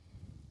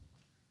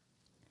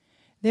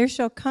There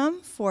shall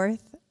come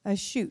forth a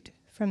shoot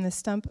from the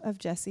stump of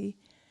Jesse,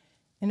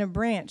 and a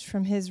branch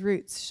from his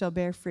roots shall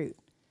bear fruit.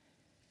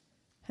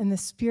 And the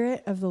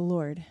Spirit of the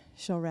Lord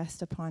shall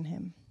rest upon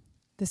him,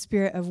 the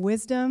Spirit of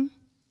wisdom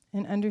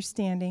and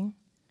understanding,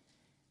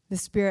 the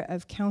Spirit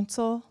of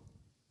counsel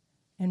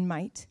and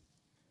might,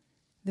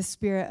 the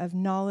Spirit of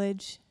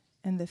knowledge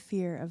and the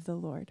fear of the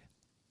Lord.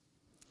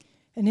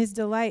 And his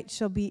delight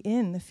shall be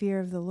in the fear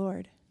of the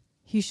Lord.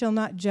 He shall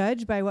not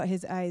judge by what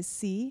his eyes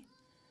see,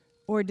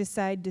 or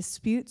decide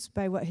disputes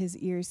by what his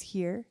ears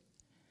hear,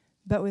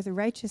 but with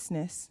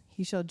righteousness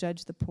he shall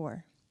judge the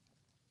poor,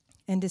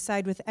 and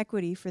decide with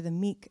equity for the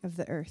meek of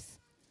the earth.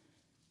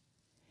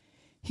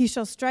 He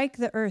shall strike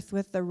the earth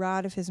with the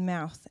rod of his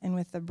mouth, and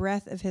with the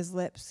breath of his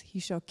lips he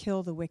shall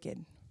kill the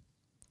wicked.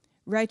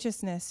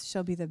 Righteousness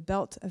shall be the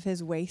belt of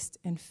his waist,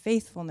 and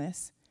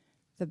faithfulness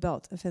the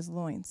belt of his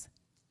loins.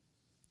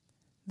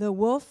 The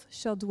wolf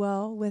shall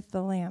dwell with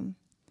the lamb,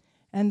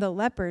 and the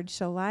leopard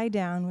shall lie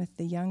down with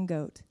the young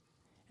goat,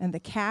 and the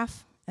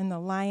calf and the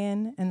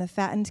lion and the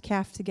fattened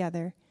calf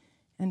together,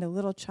 and a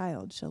little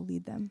child shall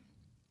lead them.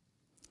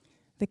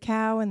 The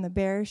cow and the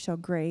bear shall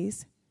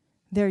graze,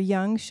 their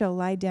young shall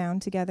lie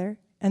down together,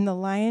 and the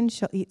lion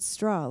shall eat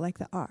straw like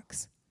the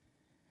ox.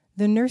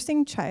 The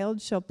nursing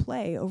child shall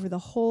play over the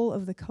hole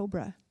of the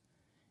cobra,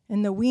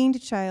 and the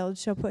weaned child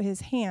shall put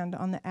his hand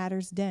on the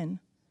adder's den.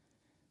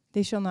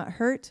 They shall not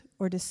hurt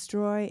or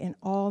destroy in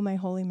all my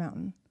holy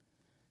mountain,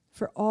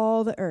 for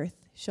all the earth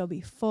shall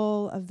be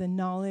full of the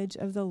knowledge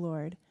of the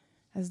Lord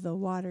as the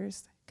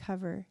waters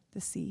cover the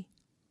sea.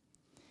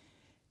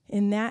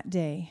 In that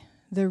day,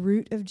 the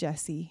root of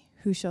Jesse,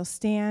 who shall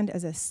stand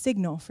as a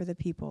signal for the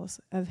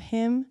peoples, of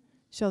him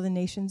shall the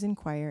nations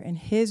inquire, and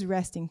his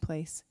resting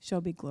place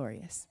shall be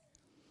glorious.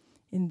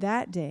 In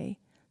that day,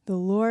 the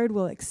Lord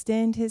will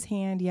extend his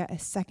hand yet a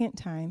second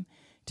time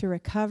to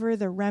recover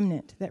the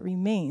remnant that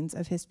remains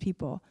of his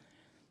people,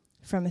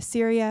 from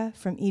Assyria,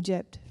 from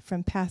Egypt,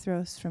 from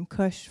Pathros, from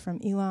Cush,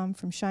 from Elam,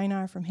 from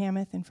Shinar, from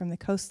Hamath, and from the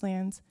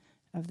coastlands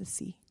of the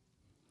sea.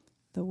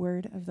 The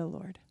word of the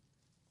Lord.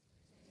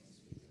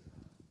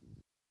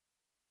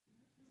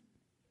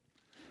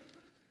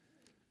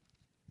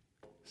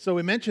 So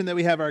we mentioned that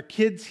we have our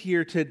kids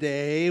here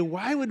today.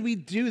 Why would we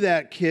do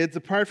that, kids,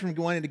 apart from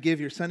wanting to give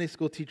your Sunday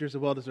school teachers a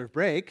well-deserved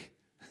break?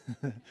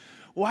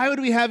 Why would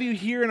we have you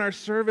here in our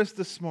service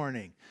this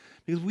morning?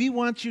 Because we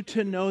want you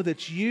to know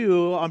that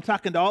you, I'm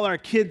talking to all our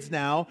kids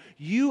now,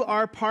 you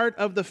are part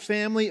of the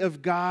family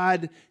of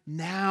God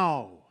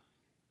now.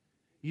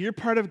 You're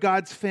part of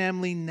God's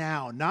family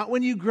now. Not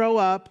when you grow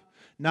up,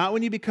 not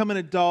when you become an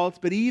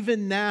adult, but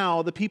even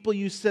now, the people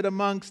you sit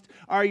amongst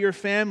are your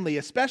family,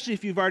 especially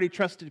if you've already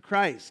trusted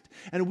Christ.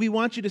 And we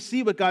want you to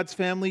see what God's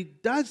family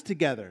does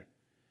together.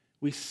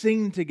 We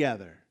sing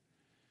together.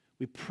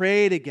 We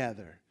pray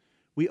together.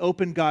 We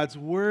open God's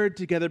word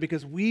together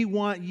because we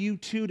want you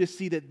too to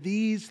see that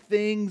these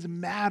things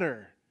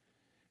matter.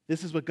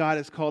 This is what God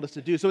has called us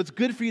to do. So it's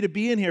good for you to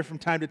be in here from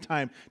time to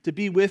time, to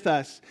be with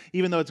us.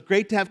 Even though it's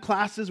great to have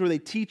classes where they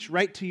teach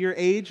right to your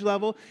age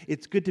level,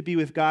 it's good to be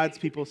with God's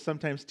people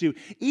sometimes too.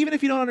 Even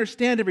if you don't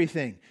understand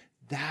everything,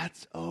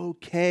 that's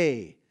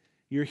okay.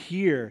 You're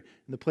here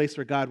in the place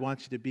where God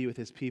wants you to be with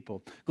his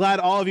people. Glad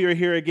all of you are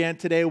here again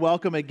today.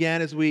 Welcome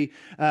again as we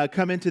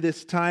come into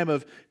this time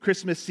of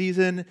Christmas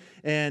season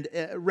and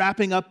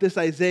wrapping up this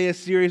Isaiah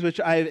series, which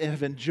I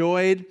have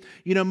enjoyed.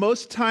 You know,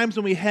 most times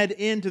when we head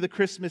into the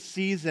Christmas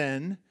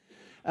season,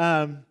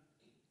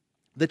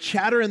 the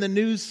chatter in the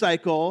news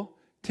cycle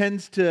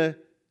tends to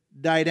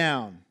die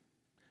down.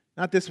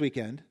 Not this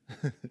weekend.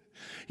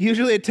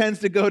 Usually it tends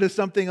to go to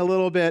something a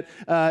little bit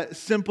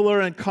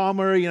simpler and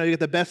calmer. You know, you get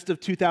the best of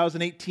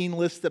 2018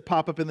 lists that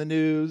pop up in the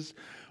news,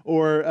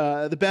 or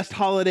the best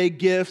holiday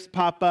gifts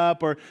pop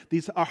up, or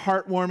these are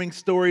heartwarming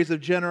stories of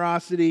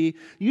generosity.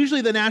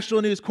 Usually the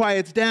national news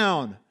quiets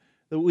down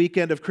the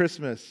weekend of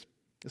Christmas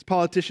as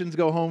politicians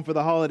go home for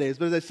the holidays.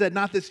 But as I said,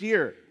 not this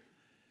year.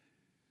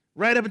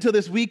 Right up until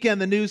this weekend,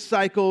 the news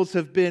cycles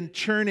have been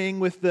churning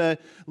with the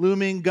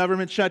looming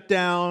government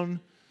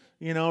shutdown,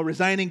 you know,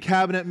 resigning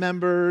cabinet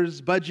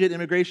members, budget,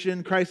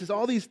 immigration crisis,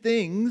 all these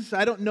things.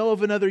 I don't know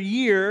of another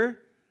year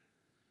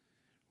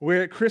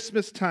where at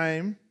Christmas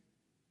time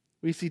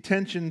we see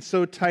tension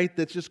so tight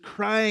that's just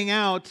crying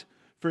out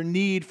for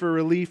need for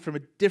relief from a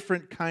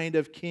different kind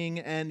of king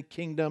and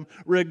kingdom,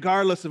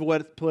 regardless of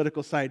what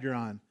political side you're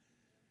on.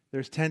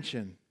 There's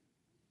tension.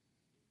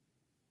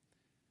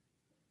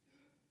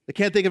 I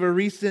can't think of a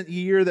recent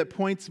year that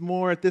points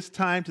more at this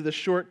time to the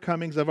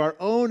shortcomings of our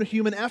own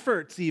human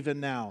efforts even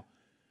now,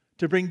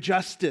 to bring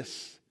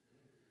justice,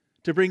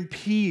 to bring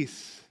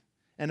peace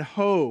and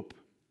hope.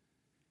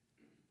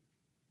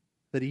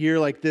 That a year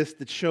like this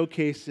that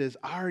showcases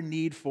our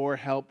need for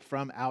help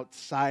from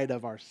outside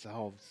of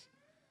ourselves.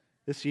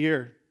 This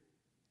year.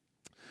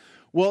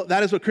 Well,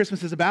 that is what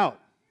Christmas is about.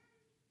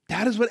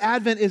 That is what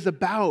Advent is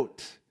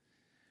about.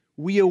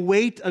 We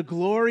await a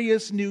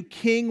glorious new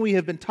king we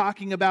have been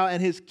talking about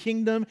and his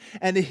kingdom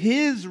and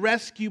his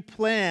rescue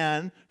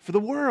plan for the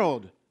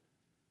world.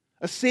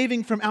 A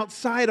saving from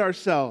outside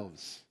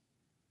ourselves.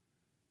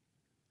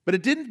 But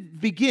it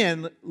didn't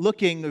begin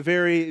looking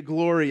very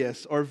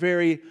glorious or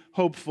very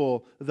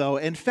hopeful, though.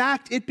 In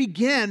fact, it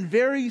began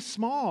very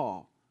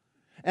small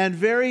and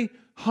very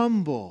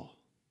humble.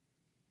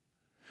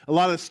 A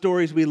lot of the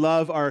stories we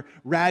love are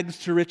rags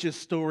to riches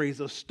stories,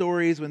 those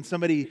stories when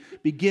somebody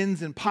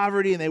begins in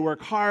poverty and they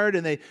work hard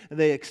and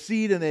they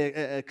exceed and they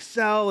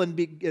excel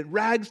and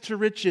rags to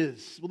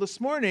riches. Well,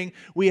 this morning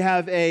we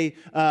have a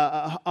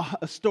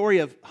story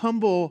of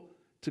humble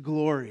to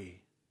glory.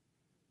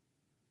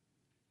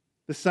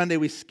 This Sunday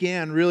we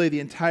scan really the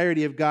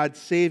entirety of God's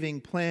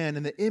saving plan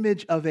in the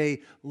image of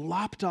a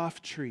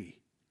lopped-off tree,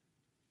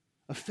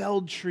 a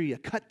felled tree, a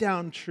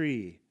cut-down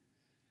tree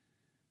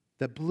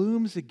that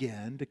blooms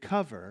again to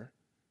cover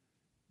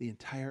the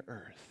entire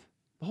earth,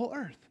 the whole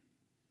earth,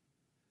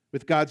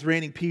 with God's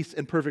reigning peace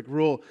and perfect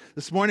rule.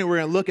 This morning we're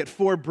going to look at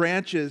 4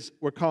 branches,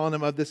 we're calling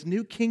them, of this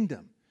new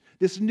kingdom,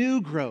 this new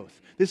growth,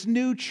 this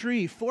new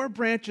tree. 4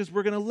 branches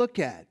we're going to look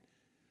at.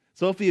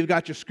 So hopefully you've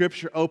got your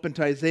scripture open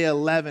to Isaiah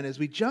 11. As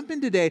we jump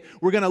in today,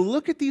 we're going to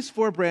look at these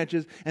 4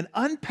 branches and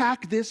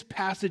unpack this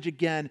passage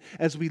again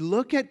as we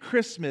look at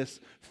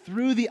Christmas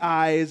through the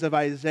eyes of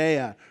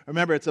Isaiah.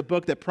 Remember, it's a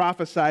book that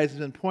prophesies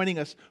and pointing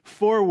us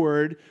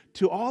forward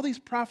to all these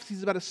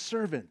prophecies about a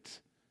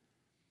servant,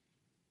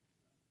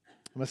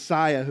 a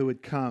Messiah who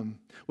would come.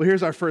 Well,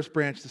 here's our first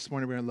branch this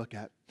morning we're going to look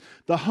at.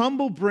 The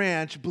humble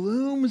branch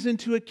blooms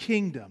into a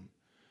kingdom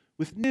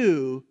with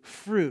new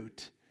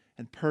fruit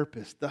and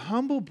purpose. The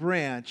humble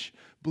branch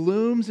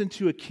blooms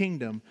into a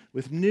kingdom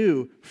with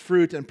new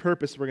fruit and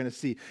purpose, we're going to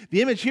see.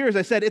 The image here, as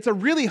I said, it's a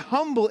really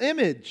humble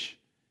image.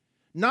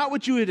 Not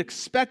what you would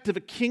expect of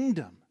a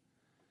kingdom,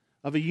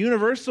 of a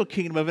universal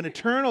kingdom, of an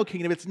eternal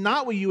kingdom. It's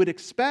not what you would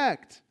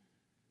expect.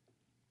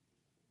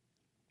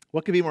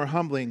 What could be more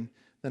humbling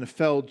than a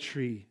felled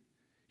tree?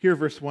 Hear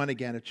verse 1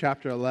 again of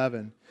chapter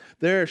 11.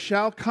 There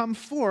shall come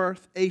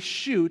forth a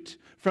shoot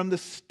from the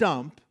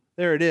stump,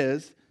 there it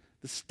is,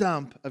 the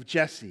stump of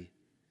Jesse,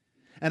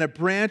 and a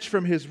branch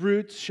from his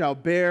roots shall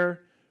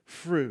bear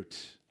fruit.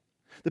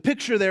 The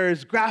picture there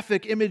is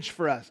graphic image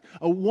for us.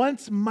 A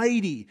once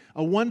mighty,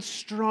 a once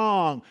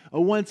strong, a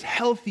once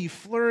healthy,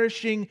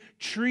 flourishing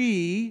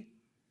tree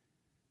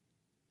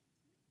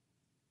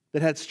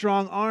that had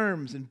strong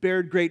arms and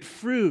bared great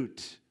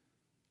fruit.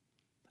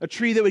 A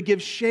tree that would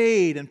give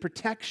shade and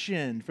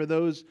protection for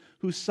those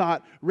who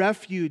sought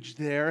refuge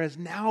there has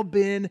now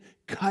been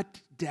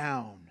cut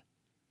down,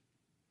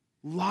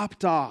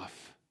 lopped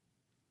off.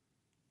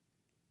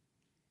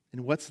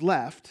 And what's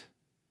left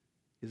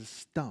is a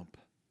stump.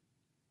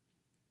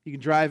 You can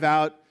drive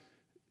out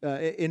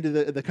into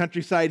the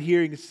countryside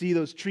here. You can see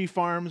those tree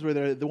farms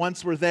where the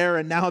once were there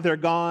and now they're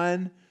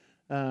gone,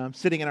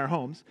 sitting in our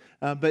homes.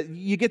 But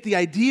you get the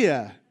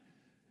idea.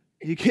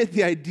 You get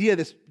the idea.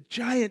 This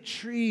giant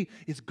tree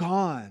is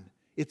gone.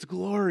 Its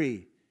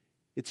glory,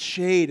 its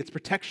shade, its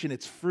protection,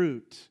 its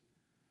fruit.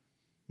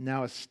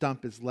 Now a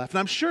stump is left. And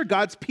I'm sure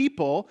God's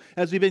people,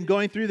 as we've been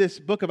going through this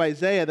book of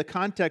Isaiah, the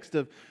context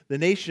of the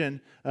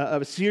nation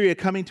of Assyria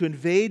coming to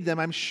invade them,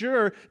 I'm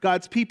sure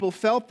God's people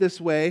felt this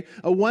way.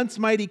 A once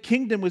mighty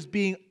kingdom was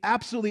being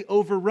absolutely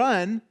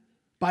overrun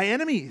by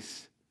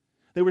enemies.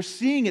 They were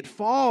seeing it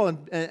fall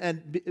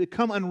and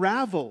become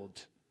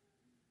unraveled.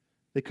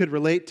 They could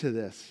relate to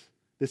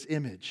this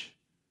image.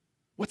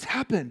 What's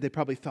happened, they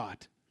probably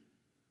thought.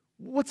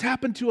 What's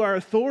happened to our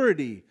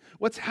authority?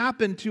 What's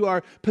happened to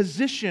our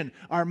position,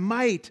 our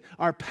might,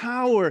 our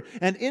power,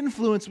 and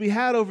influence we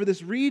had over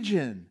this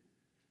region?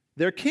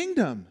 Their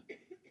kingdom.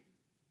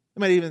 They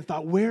might have even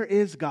thought, where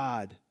is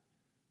God?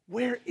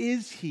 Where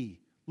is He?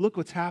 Look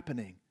what's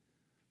happening.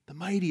 The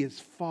mighty is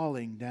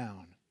falling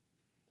down.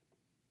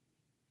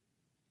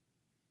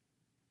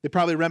 They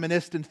probably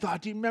reminisced and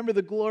thought, do you remember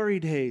the glory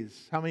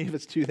days? How many of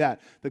us do that?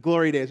 The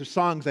glory days. There's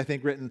songs, I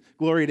think, written,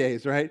 glory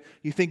days, right?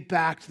 You think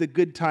back to the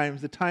good times,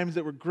 the times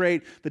that were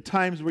great, the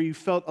times where you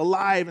felt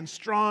alive and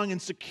strong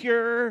and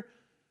secure.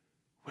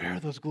 Where are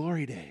those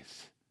glory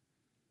days?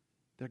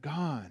 They're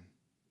gone.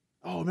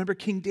 Oh, remember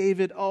King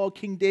David? Oh,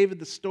 King David,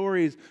 the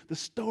stories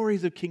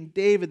of King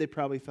David, they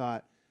probably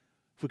thought,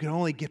 if we could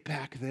only get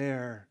back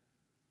there.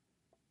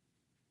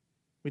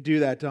 We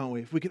do that, don't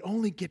we? If we could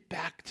only get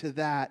back to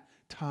that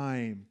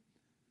time.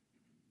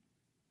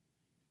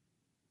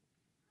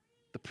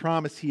 The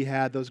promise he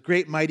had, those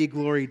great mighty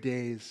glory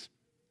days.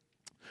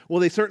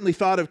 Well, they certainly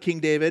thought of King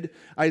David.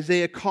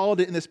 Isaiah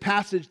called it in this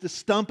passage the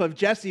stump of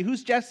Jesse.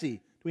 Who's Jesse?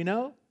 Do we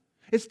know?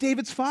 It's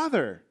David's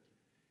father.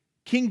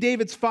 King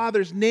David's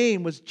father's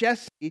name was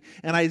Jesse,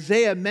 and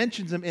Isaiah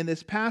mentions him in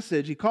this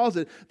passage. He calls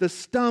it the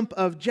stump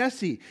of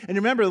Jesse. And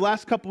remember, the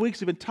last couple of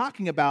weeks we've been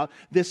talking about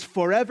this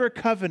forever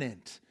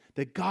covenant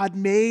that God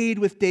made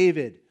with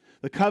David.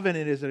 The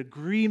covenant is an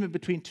agreement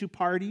between two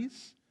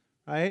parties,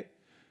 right?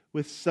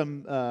 With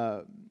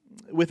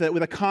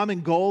a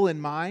common goal in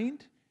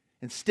mind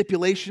and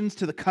stipulations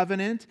to the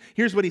covenant.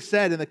 Here's what he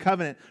said in the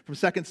covenant from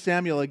 2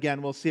 Samuel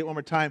again. We'll see it one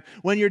more time.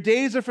 When your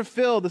days are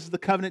fulfilled, this is the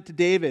covenant to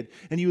David,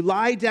 and you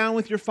lie down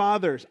with your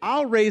fathers,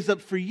 I'll raise up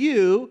for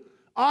you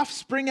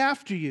offspring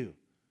after you,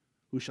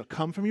 who shall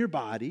come from your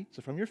body,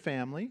 so from your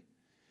family,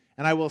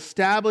 and I will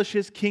establish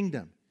his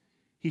kingdom.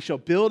 He shall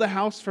build a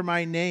house for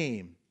my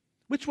name,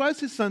 which was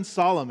his son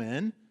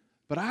Solomon,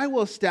 but I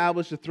will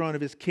establish the throne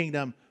of his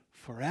kingdom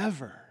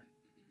forever.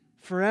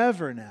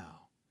 Forever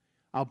now.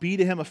 I'll be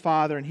to him a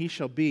father, and he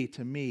shall be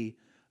to me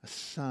a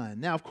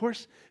son. Now, of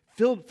course,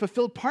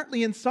 fulfilled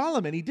partly in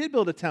Solomon. He did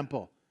build a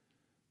temple,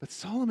 but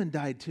Solomon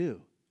died too.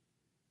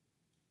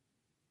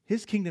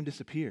 His kingdom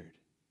disappeared.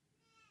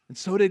 And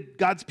so did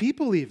God's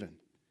people even.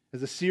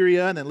 As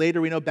Assyria, and then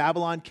later we know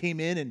Babylon came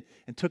in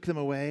and took them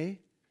away.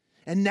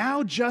 And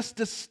now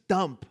just a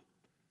stump.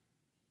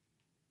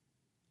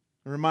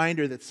 A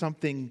reminder that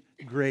something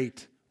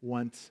great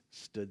once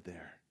stood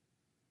there.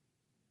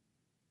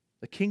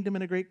 A kingdom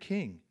and a great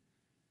king.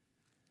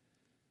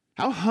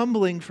 How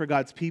humbling for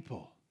God's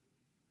people.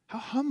 How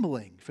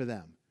humbling for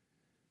them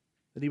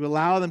that he would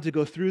allow them to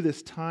go through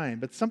this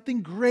time. But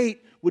something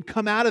great would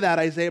come out of that,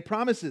 Isaiah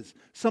promises.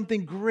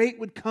 Something great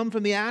would come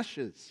from the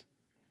ashes.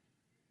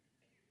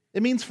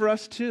 It means for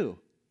us too.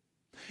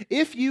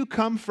 If you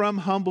come from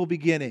humble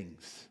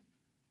beginnings,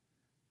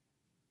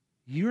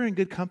 you're in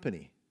good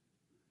company.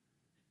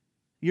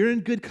 You're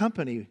in good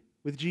company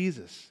with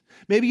Jesus.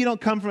 Maybe you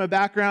don't come from a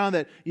background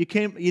that you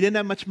didn't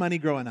have much money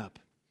growing up,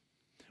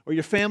 or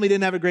your family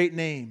didn't have a great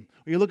name,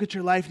 or you look at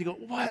your life and you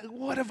go,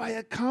 what have I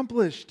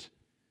accomplished?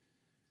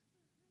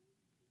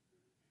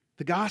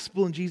 The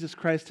gospel in Jesus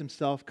Christ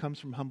himself comes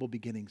from humble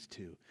beginnings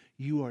too.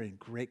 You are in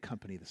great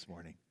company this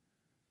morning.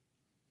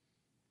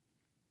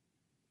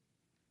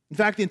 In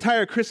fact, the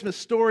entire Christmas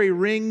story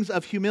rings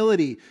of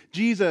humility.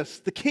 Jesus,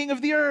 the King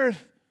of the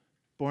earth,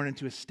 born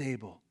into a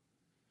stable.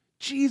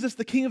 Jesus,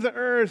 the King of the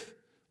earth,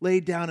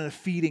 laid down in a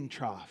feeding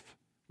trough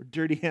where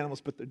dirty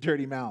animals put their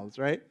dirty mouths,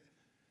 right?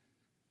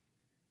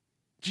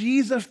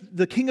 Jesus,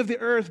 the King of the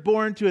earth,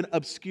 born to an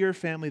obscure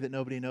family that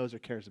nobody knows or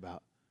cares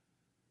about.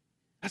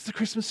 That's the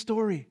Christmas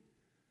story.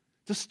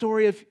 It's a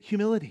story of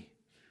humility.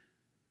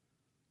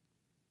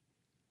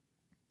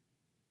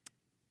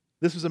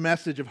 This was a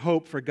message of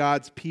hope for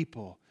God's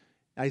people.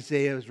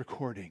 Isaiah is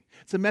recording.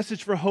 It's a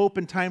message for hope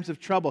in times of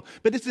trouble,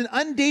 but it's an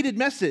undated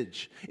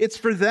message. It's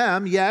for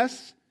them,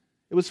 yes.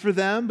 It was for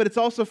them, but it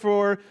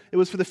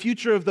was for the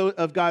future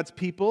of God's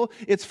people.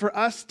 It's for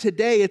us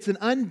today. It's an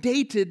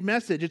undated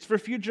message. It's for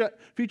future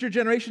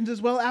generations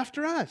as well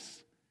after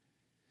us.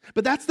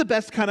 But that's the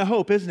best kind of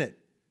hope, isn't it?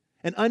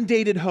 An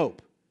undated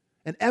hope,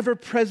 an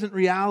ever-present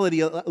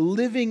reality, a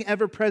living,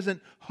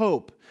 ever-present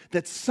hope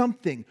that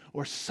something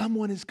or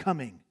someone is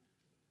coming.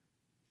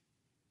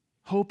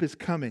 Hope is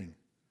coming.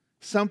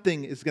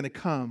 Something is going to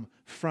come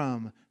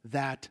from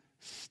that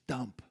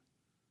stump.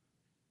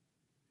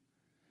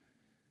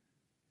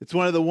 It's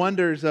one of the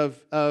wonders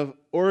of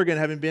Oregon,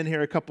 having been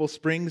here a couple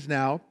springs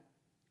now,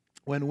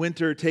 when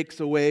winter takes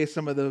away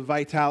some of the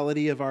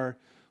vitality of our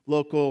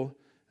local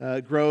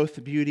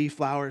growth, beauty,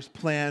 flowers,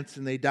 plants,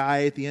 and they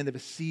die at the end of a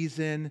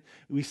season.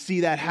 We see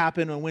that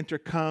happen when winter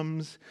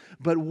comes.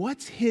 But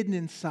what's hidden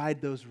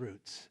inside those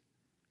roots?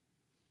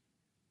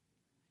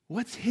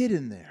 What's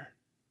hidden there?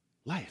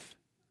 Life.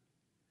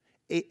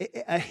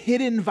 A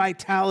hidden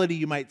vitality,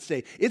 you might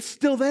say. It's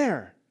still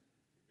there.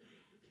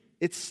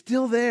 It's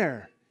still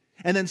there.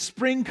 And then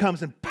spring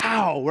comes and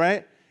pow,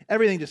 right?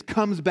 Everything just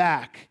comes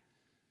back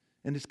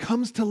and just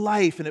comes to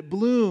life and it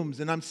blooms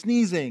and I'm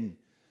sneezing.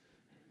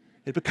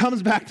 It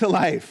comes back to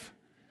life.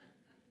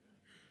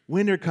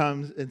 Winter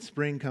comes and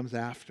spring comes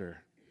after.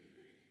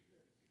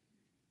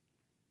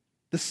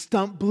 The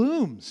stump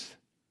blooms.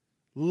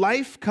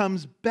 Life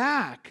comes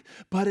back,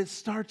 but it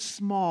starts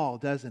small,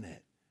 doesn't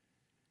it?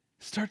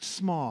 It starts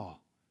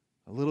small.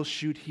 A little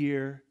shoot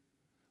here,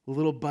 a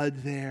little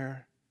bud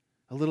there,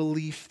 a little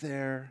leaf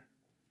there.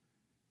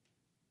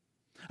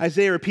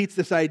 Isaiah repeats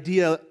this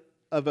idea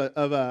of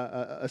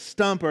a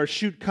stump or a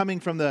shoot coming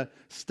from the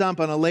stump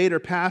on a later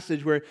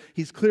passage where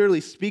he's clearly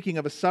speaking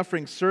of a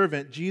suffering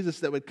servant, Jesus,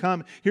 that would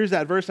come. Here's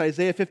that verse,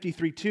 Isaiah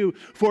 53:2.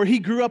 For he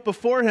grew up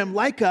before him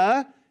like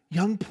a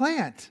young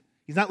plant.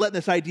 He's not letting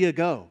this idea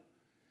go.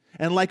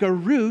 And like a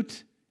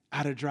root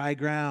out of dry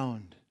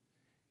ground.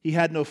 He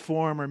had no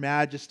form or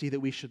majesty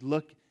that we should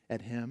look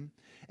at him,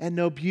 and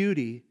no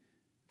beauty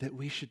that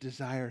we should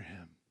desire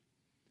him.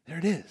 There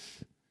it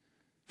is.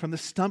 From the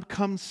stump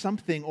comes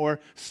something or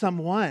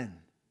someone.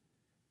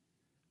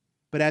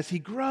 But as he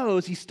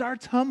grows, he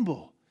starts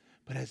humble.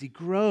 But as he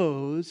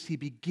grows, he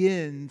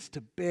begins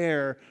to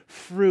bear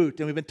fruit.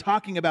 And we've been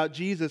talking about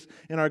Jesus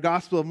in our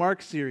Gospel of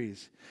Mark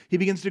series. He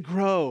begins to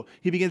grow.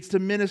 He begins to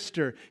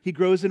minister. He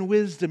grows in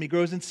wisdom. He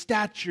grows in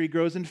stature. He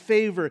grows in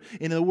favor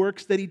in the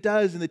works that he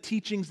does, in the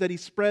teachings that he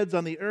spreads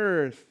on the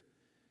earth.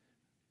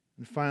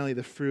 And finally,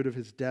 the fruit of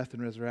his death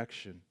and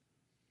resurrection.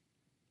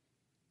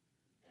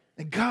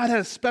 And God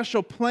has a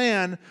special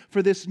plan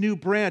for this new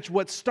branch.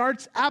 What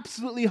starts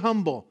absolutely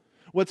humble,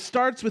 what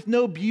starts with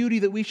no beauty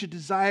that we should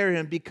desire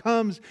him,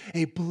 becomes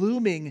a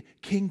blooming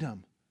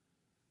kingdom.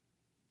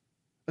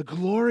 A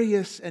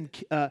glorious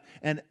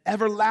and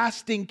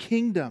everlasting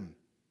kingdom.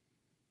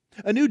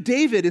 A new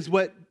David is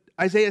what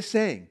Isaiah is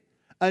saying.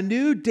 A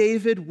new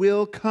David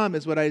will come,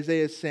 is what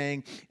Isaiah is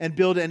saying, and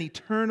build an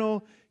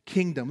eternal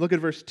kingdom. Look at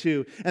verse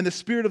 2. And the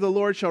Spirit of the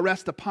Lord shall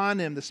rest upon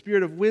him, the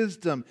Spirit of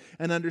wisdom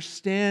and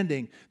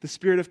understanding, the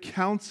Spirit of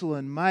counsel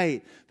and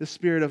might, the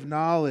Spirit of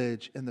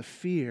knowledge and the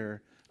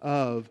fear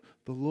of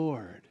the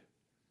Lord.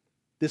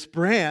 This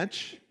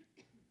branch,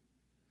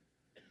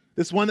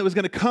 this one that was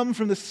going to come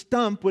from the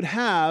stump, would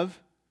have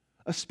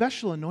a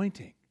special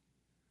anointing.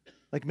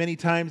 Like many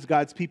times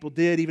God's people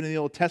did, even in the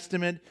Old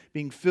Testament,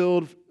 being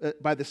filled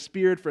by the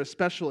Spirit for a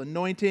special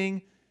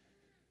anointing,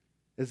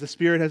 as the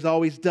Spirit has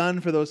always done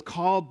for those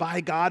called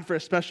by God for a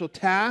special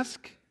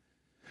task.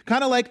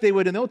 Kind of like they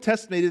would, in the Old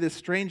Testament, they did this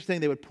strange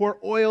thing. They would pour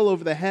oil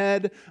over the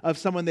head of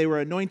someone they were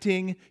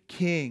anointing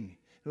king.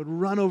 It would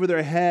run over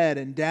their head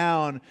and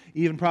down,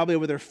 even probably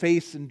over their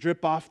face, and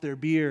drip off their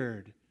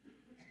beard.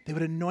 They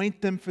would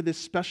anoint them for this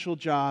special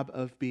job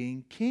of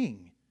being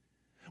king.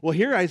 Well,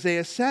 here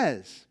Isaiah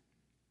says,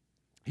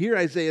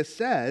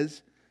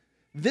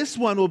 this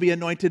one will be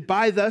anointed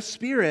by the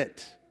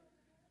Spirit.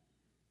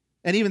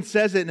 And even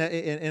says it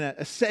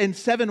in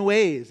 7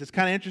 ways. It's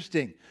kind of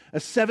interesting. A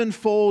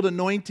 7-fold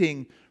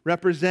anointing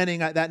representing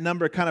that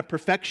number, kind of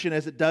perfection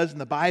as it does in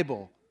the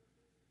Bible.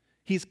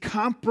 He's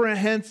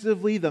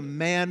comprehensively the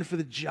man for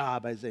the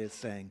job, Isaiah is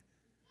saying.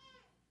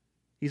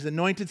 He's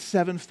anointed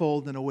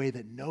 7-fold in a way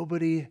that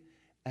nobody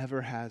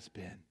ever has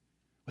been.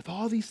 With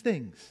all these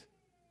things,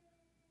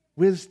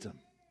 wisdom,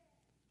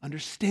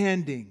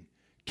 understanding,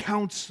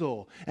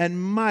 counsel,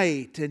 and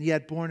might, and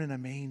yet born in a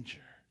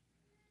manger.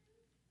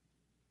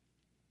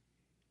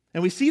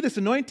 And we see this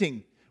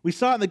anointing. We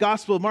saw it in the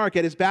Gospel of Mark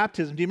at his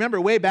baptism. Do you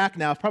remember way back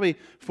now, probably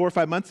 4 or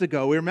 5 months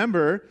ago,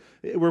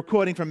 we're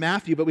quoting from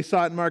Matthew, but we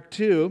saw it in Mark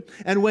too.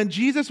 And when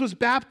Jesus was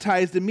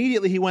baptized,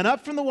 immediately he went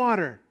up from the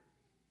water.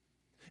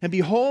 And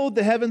behold,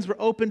 the heavens were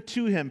opened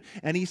to him,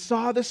 and he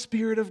saw the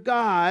Spirit of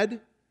God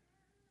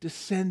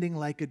descending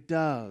like a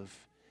dove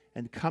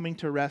and coming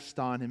to rest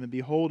on him. And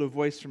behold, a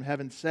voice from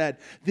heaven said,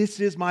 "This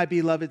is my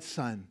beloved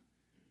Son,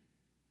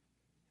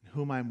 in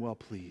whom I am well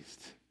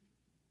pleased."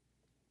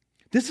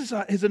 This is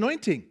his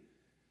anointing.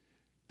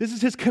 This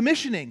is his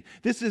commissioning.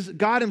 This is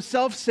God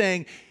himself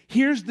saying,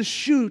 here's the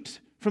shoot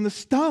from the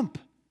stump.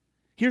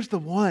 Here's the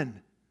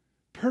one,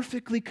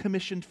 perfectly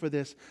commissioned for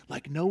this,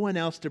 like no one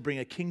else, to bring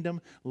a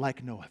kingdom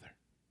like no other.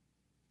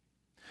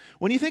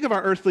 When you think of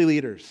our earthly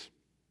leaders,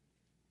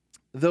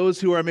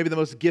 those who are maybe the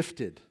most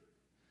gifted,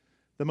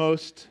 the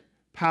most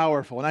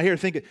powerful, and I hear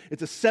think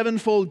it's a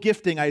 7-fold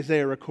gifting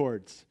Isaiah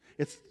records.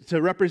 It's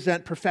to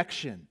represent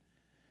perfection.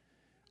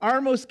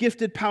 Our most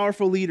gifted,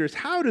 powerful leaders,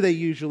 how do they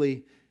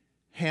usually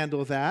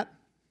handle that?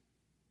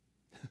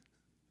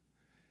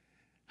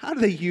 How do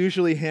they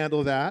usually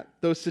handle that,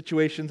 those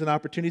situations and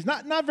opportunities?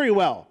 Not very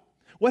well.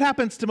 What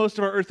happens to most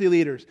of our earthly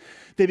leaders?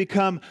 They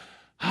become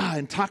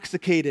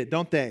intoxicated,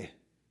 don't they?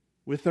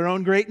 With their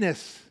own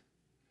greatness,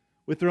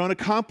 with their own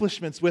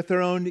accomplishments, with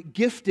their own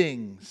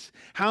giftings.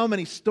 How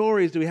many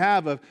stories do we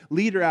have of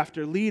leader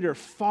after leader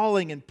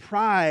falling in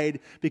pride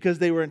because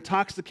they were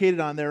intoxicated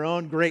on their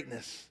own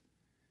greatness?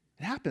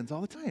 It happens all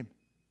the time.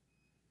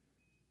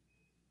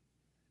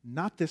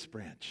 Not this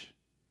branch.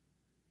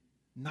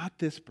 Not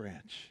this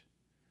branch.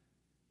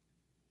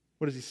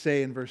 What does he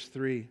say in verse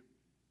 3?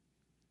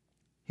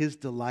 His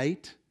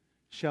delight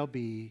shall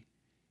be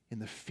in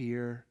the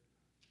fear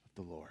of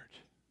the Lord.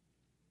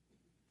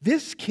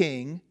 This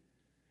king,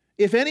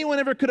 if anyone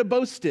ever could have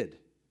boasted,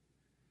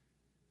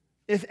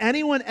 if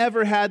anyone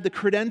ever had the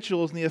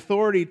credentials and the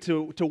authority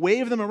to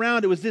wave them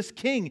around, it was this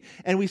king.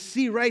 And we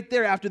see right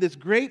there, after this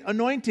great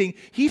anointing,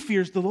 he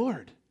fears the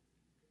Lord.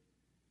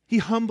 He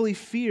humbly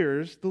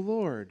fears the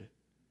Lord,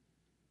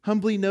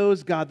 humbly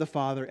knows God the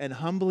Father, and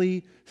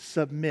humbly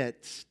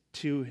submits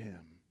to him.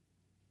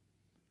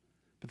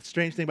 But the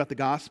strange thing about the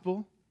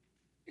gospel,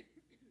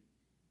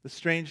 the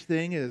strange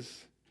thing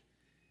is,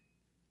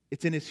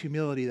 it's in his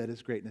humility that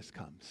his greatness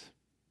comes.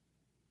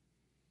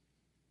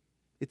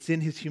 It's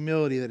in his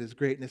humility that his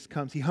greatness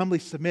comes. He humbly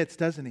submits,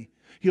 doesn't he?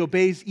 He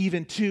obeys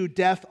even to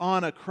death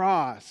on a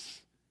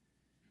cross.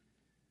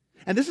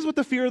 And this is what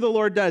the fear of the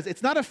Lord does.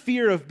 It's not a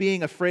fear of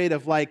being afraid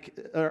of, like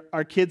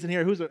our kids in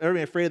here. Who's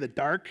everybody afraid of the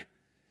dark?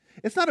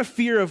 It's not a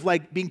fear of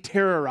like being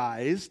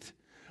terrorized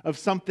of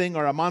something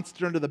or a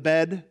monster under the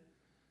bed.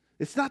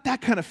 It's not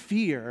that kind of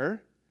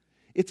fear.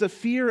 It's a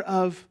fear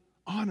of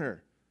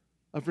honor,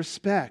 of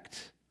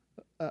respect,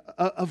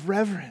 of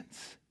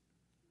reverence.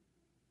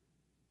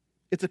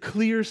 It's a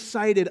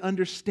clear-sighted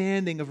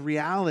understanding of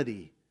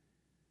reality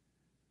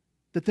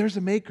that there's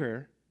a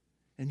maker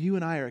and you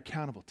and I are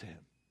accountable to him.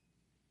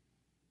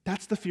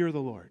 That's the fear of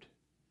the Lord.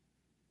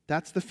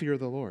 That's the fear of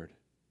the Lord.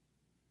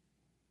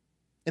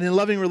 And in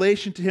loving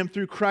relation to him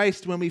through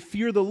Christ, when we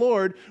fear the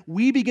Lord,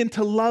 we begin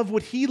to love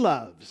what he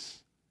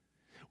loves.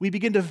 We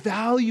begin to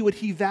value what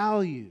he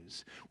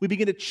values. We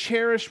begin to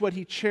cherish what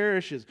he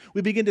cherishes.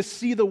 We begin to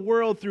see the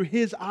world through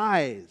his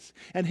eyes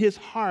and his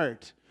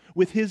heart,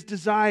 with his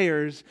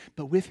desires,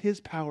 but with his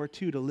power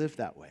too to live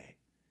that way.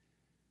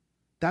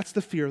 That's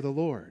the fear of the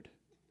Lord.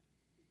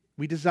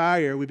 We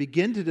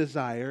begin to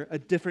desire a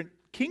different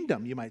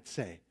kingdom, you might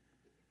say.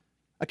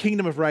 A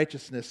kingdom of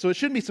righteousness. So it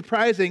shouldn't be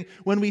surprising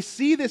when we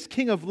see this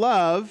king of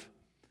love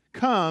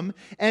come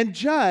and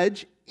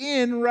judge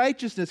in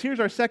righteousness. Here's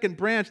our second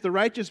branch. The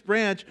righteous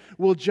branch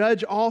will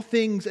judge all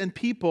things and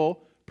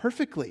people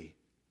perfectly.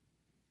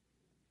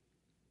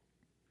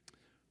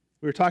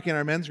 We were talking in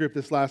our men's group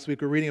this last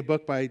week. We're reading a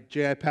book by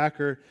J.I.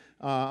 Packer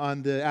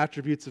on the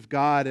attributes of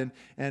God,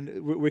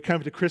 and we're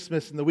coming to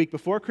Christmas, and the week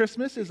before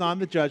Christmas is on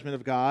the judgment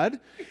of God,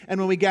 and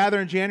when we gather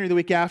in January, the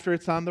week after,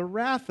 it's on the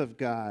wrath of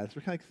God. So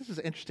we're kind of like, this is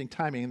interesting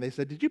timing. And they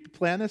said, did you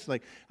plan this?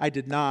 Like, I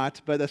did not,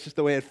 but that's just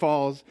the way it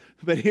falls.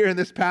 But here in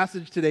this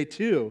passage today,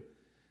 too,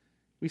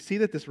 we see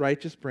that this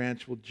righteous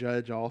branch will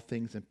judge all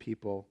things and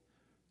people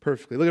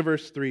perfectly. Look at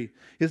verse 3.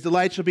 His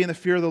delight shall be in the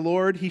fear of the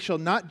Lord. He shall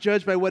not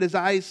judge by what his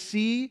eyes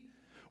see,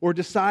 or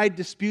decide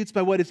disputes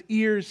by what his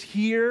ears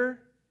hear.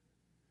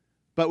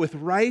 But with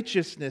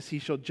righteousness he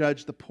shall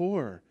judge the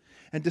poor,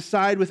 and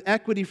decide with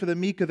equity for the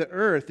meek of the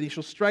earth. And he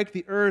shall strike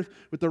the earth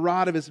with the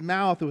rod of his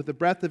mouth, and with the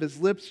breath of his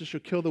lips he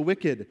shall kill the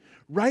wicked.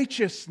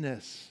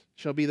 Righteousness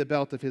shall be the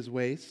belt of his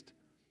waist,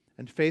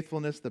 and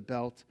faithfulness the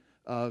belt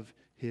of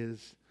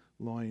his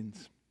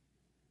loins.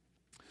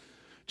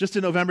 Just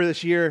in November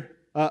this year,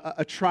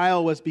 a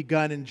trial was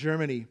begun in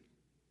Germany.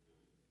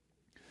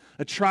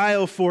 A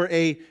trial for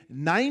a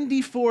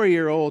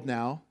 94-year-old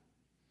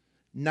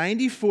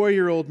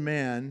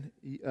man,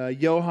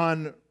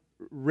 Johann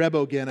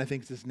Rebogen, I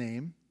think is his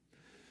name,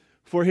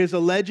 for his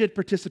alleged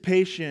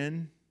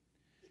participation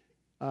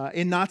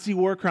in Nazi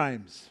war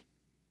crimes.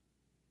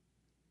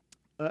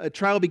 A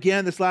trial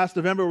began this last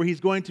November where he's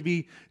going to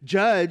be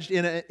judged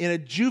in a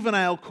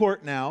juvenile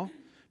court now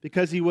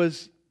because he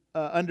was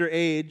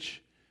underage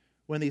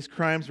when these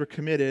crimes were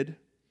committed,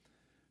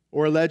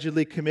 or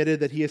allegedly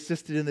committed, that he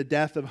assisted in the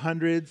death of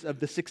hundreds of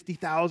the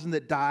 60,000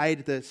 that died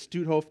at the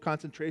Stutthof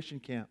concentration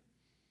camp.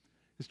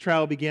 His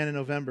trial began in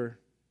November.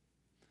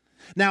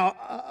 Now,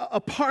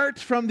 apart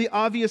from the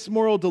obvious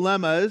moral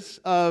dilemmas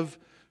of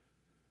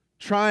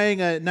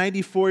trying a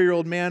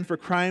 94-year-old man for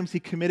crimes he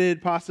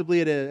committed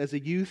possibly as a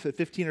youth at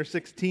 15 or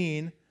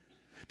 16,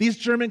 these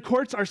German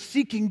courts are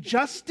seeking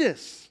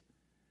justice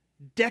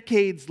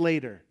decades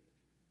later.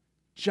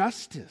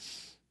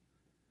 Justice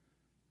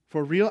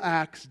for real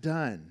acts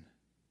done.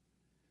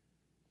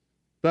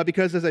 But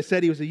because, as I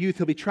said, he was a youth,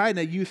 he'll be tried in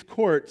a youth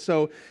court.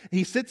 So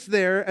he sits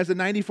there as a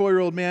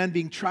 94-year-old man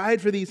being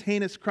tried for these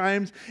heinous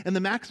crimes, and the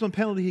maximum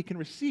penalty he can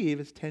receive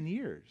is 10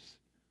 years.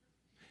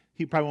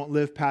 He probably won't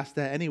live past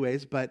that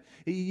anyways, but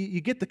you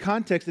get the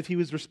context. If he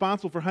was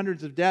responsible for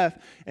hundreds of deaths,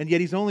 and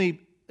yet he's only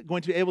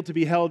going to be able to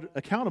be held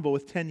accountable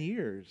with 10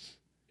 years.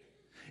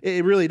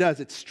 It really does.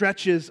 It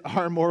stretches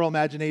our moral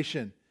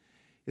imagination.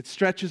 It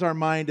stretches our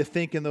mind to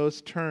think in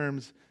those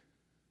terms.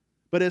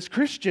 But as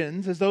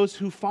Christians, as those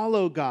who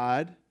follow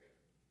God,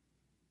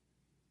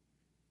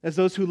 as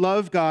those who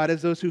love God,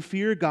 as those who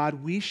fear God,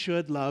 we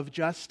should love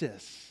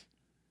justice.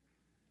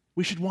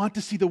 We should want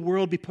to see the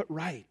world be put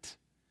right.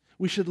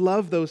 We should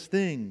love those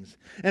things.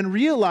 And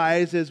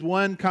realize, as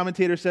one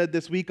commentator said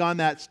this week on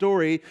that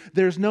story,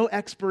 there's no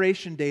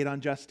expiration date on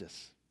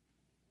justice,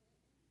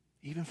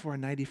 even for a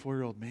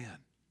 94-year-old man.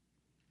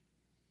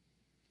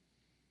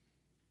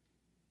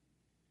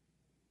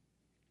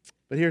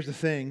 But here's the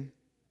thing.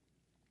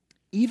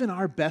 Even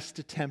our best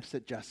attempts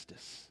at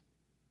justice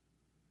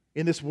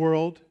in this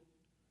world,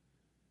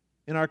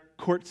 in our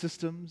court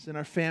systems, in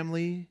our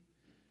family,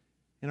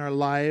 in our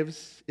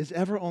lives, is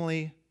ever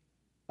only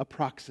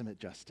approximate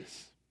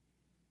justice.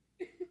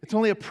 It's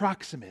only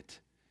approximate.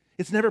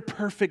 It's never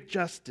perfect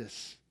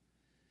justice.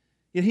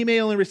 Yet he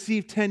may only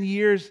receive 10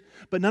 years,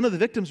 but none of the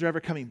victims are ever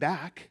coming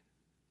back.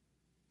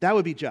 That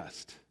would be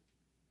just.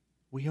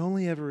 We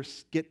only ever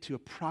get to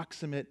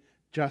approximate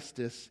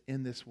justice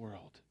in this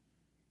world.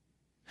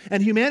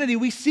 And humanity,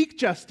 we seek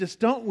justice,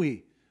 don't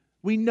we?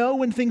 We know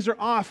when things are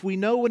off. We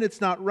know when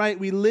it's not right.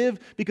 We live,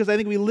 because I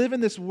think we live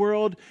in this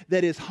world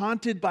that is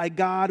haunted by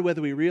God,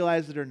 whether we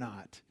realize it or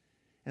not.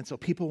 And so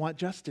people want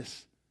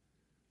justice,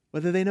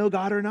 whether they know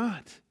God or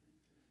not,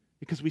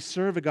 because we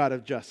serve a God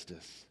of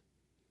justice.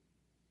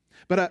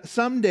 But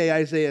someday,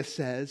 Isaiah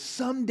says,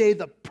 someday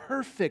the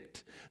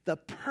perfect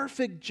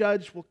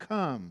judge will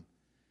come,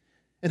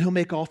 and he'll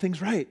make all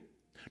things right.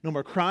 No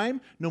more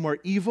crime, no more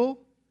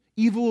evil.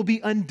 Evil will be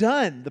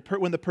undone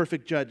when the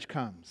perfect judge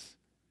comes.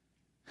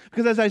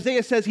 Because as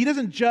Isaiah says, he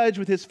doesn't judge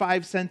with his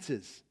five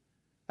senses.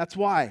 That's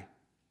why.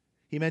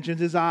 He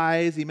mentions his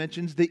eyes, he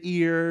mentions the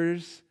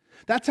ears.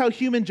 That's how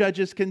human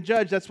judges can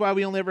judge. That's why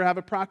we only ever have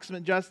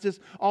approximate justice.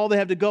 All they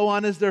have to go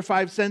on is their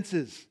five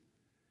senses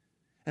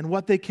and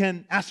what they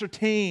can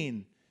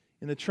ascertain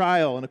in a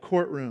trial, in a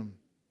courtroom.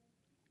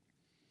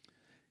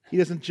 He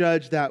doesn't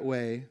judge that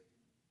way.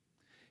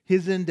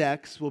 His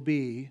index will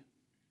be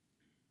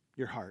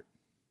your heart.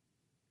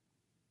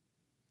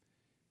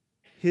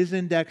 His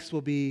index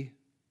will be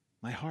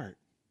my heart,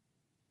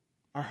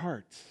 our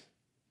hearts.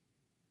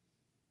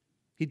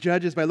 He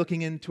judges by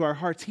looking into our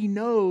hearts. He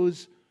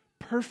knows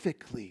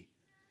perfectly,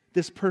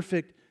 this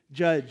perfect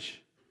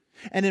judge.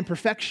 And in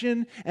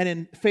perfection and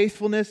in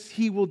faithfulness,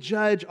 he will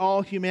judge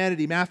all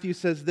humanity. Matthew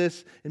says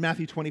this in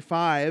Matthew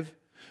 25,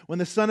 When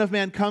the Son of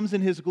Man comes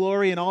in his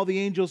glory and all the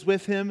angels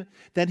with him,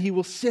 then he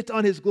will sit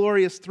on his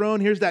glorious throne.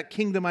 Here's that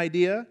kingdom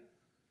idea.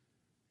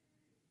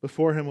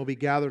 Before him will be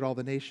gathered all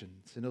the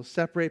nations, and he'll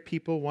separate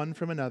people one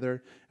from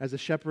another as a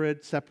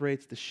shepherd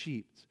separates the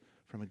sheep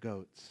from the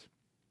goats.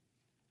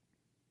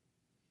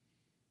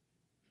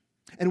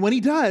 And when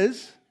he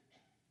does,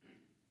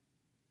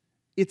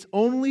 it's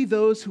only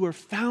those who are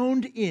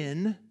found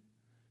in,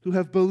 who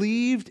have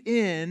believed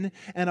in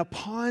and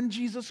upon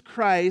Jesus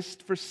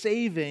Christ for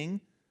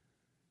saving,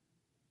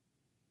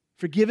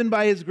 forgiven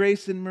by his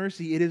grace and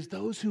mercy, it is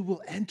those who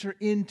will enter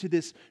into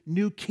this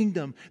new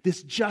kingdom,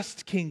 this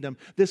just kingdom,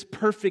 this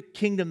perfect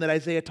kingdom that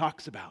Isaiah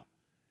talks about.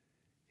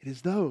 It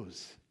is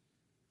those.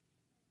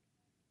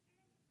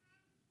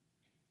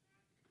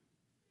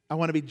 I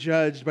want to be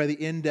judged by the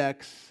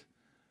index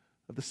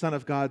of the Son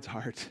of God's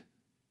heart.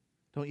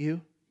 Don't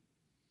you?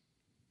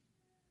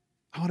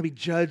 I want to be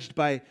judged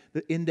by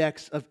the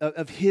index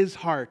of his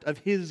heart, of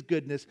his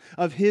goodness,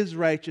 of his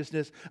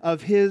righteousness,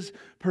 of his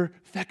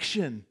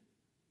perfection.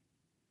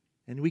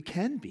 And we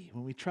can be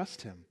when we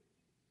trust him.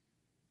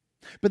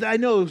 But I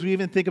know as we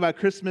even think about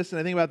Christmas and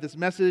I think about this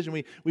message, and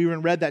we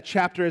even read that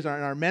chapter in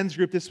our men's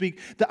group this week,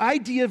 the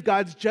idea of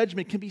God's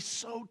judgment can be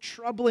so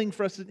troubling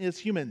for us as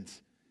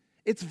humans.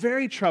 It's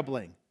very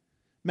troubling.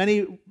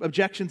 Many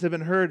objections have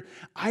been heard.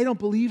 I don't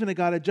believe in a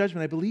God of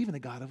judgment. I believe in a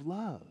God of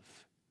love.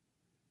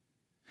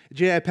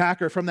 J.I.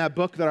 Packer, from that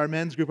book that our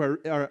men's group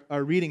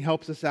are reading,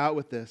 helps us out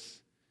with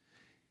this.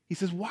 He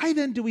says, why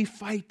then do we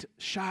fight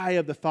shy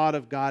of the thought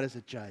of God as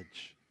a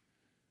judge?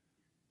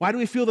 Why do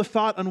we feel the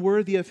thought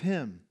unworthy of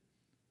him?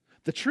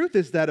 The truth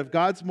is that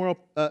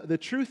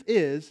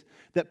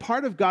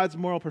part of God's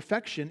moral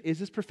perfection is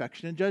his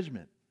perfection in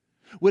judgment.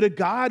 Would a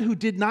God who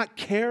did not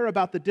care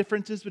about the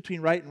differences between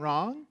right and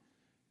wrong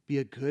be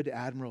a good,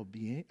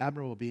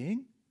 admirable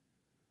being?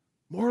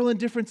 Moral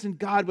indifference in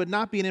God would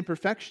not be an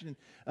imperfection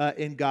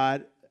in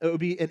God. It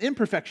would be an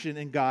imperfection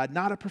in God,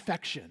 not a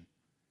perfection,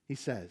 he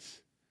says.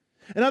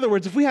 In other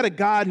words, if we had a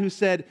God who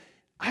said,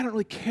 I don't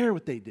really care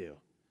what they do.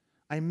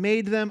 I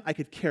made them, I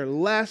could care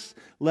less,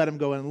 let them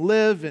go and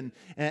live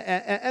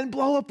and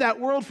blow up that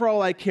world for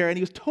all I care, and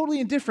he was totally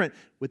indifferent,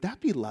 would that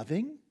be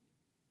loving?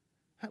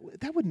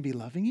 That wouldn't be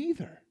loving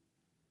either.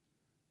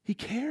 He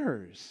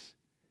cares.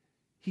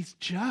 He's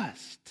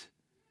just.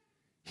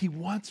 He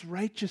wants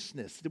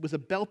righteousness. It was a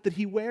belt that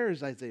he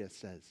wears, Isaiah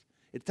says.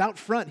 It's out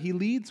front. He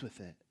leads with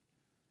it.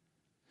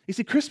 You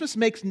see, Christmas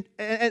makes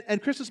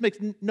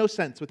no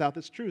sense without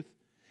this truth.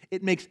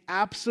 It makes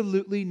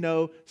absolutely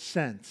no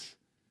sense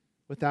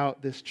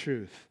without this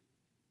truth.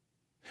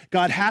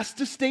 God has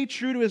to stay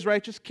true to his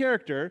righteous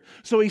character,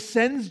 so he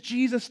sends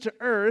Jesus to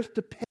earth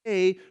to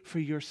pay for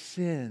your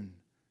sin,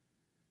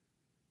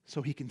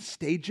 so he can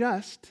stay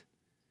just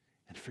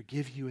and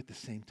forgive you at the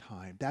same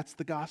time. That's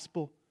the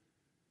gospel.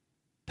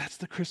 That's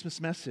the Christmas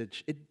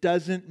message. It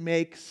doesn't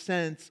make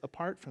sense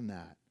apart from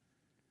that.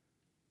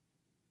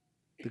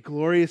 The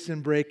glorious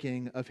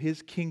inbreaking of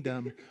his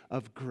kingdom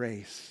of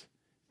grace.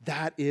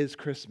 That is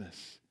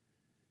Christmas.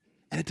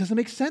 And it doesn't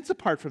make sense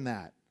apart from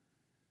that.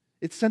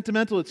 It's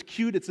sentimental, it's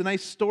cute, it's a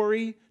nice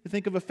story to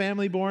think of a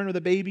family born with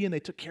a baby and they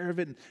took care of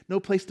it and no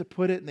place to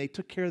put it and they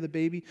took care of the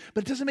baby.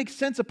 But it doesn't make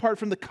sense apart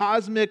from the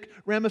cosmic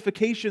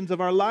ramifications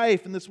of our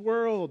life in this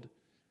world.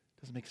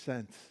 It doesn't make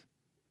sense.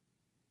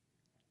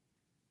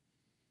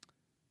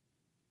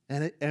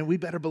 And we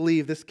better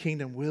believe this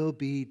kingdom will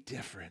be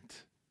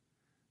different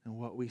than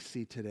what we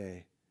see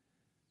today.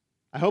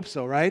 I hope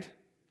so, right?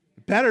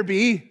 It better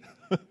be.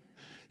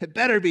 It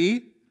better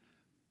be.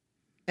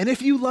 And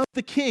if you love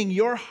the King,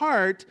 your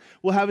heart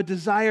will have a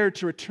desire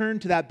to return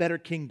to that better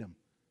kingdom.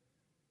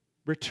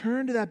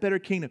 Return to that better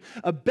kingdom.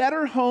 A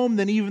better home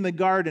than even the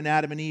garden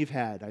Adam and Eve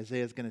had,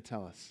 Isaiah is going to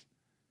tell us.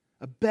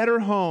 A better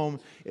home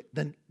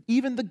than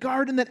even the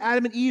garden that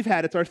Adam and Eve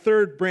had. It's our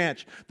third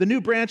branch. The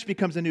new branch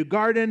becomes a new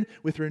garden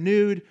with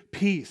renewed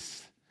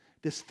peace.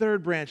 This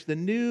third branch, the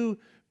new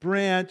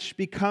branch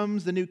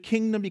becomes the new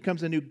kingdom,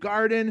 becomes a new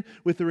garden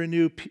with a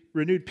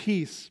renewed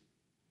peace.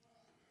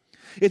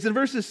 It's in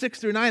verses 6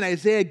 through 9,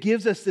 Isaiah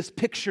gives us this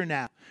picture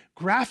now,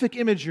 graphic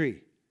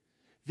imagery,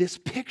 this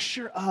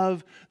picture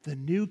of the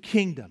new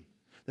kingdom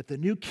that the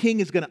new king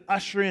is going to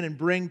usher in and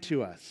bring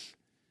to us.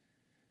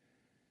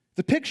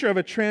 The picture of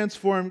a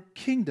transformed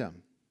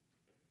kingdom.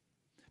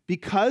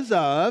 Because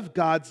of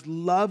God's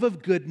love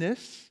of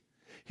goodness,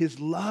 his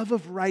love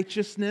of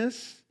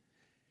righteousness,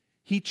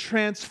 he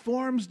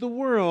transforms the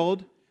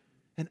world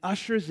and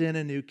ushers in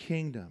a new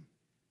kingdom.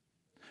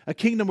 A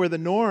kingdom where the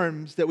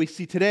norms that we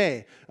see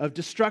today of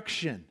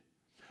destruction,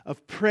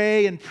 of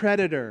prey and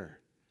predator,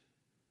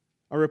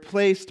 are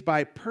replaced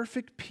by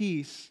perfect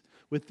peace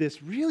with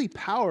this really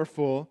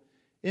powerful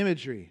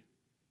imagery.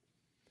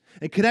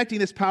 And connecting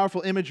this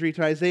powerful imagery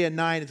to Isaiah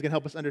 9 is going to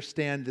help us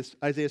understand this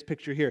Isaiah's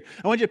picture here.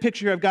 I want you to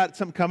picture here, I've got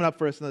something coming up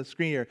for us on the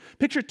screen here.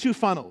 Picture two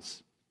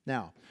funnels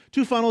now.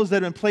 Two funnels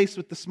that have been placed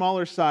with the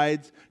smaller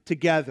sides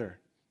together.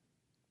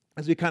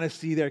 As we kind of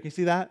see there. Can you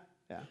see that?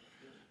 Yeah.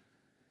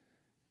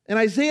 In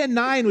Isaiah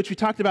 9, which we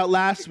talked about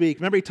last week,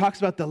 remember he talks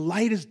about the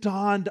light has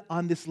dawned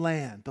on this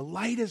land. The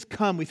light has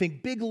come. We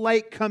think big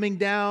light coming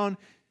down.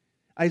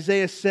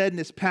 Isaiah said in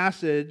this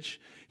passage,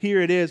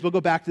 here it is. We'll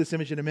go back to this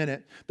image in a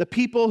minute. The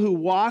people who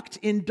walked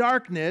in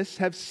darkness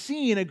have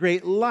seen a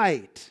great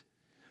light.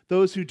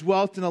 Those who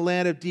dwelt in a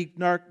land of deep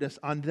darkness,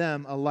 on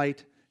them a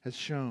light has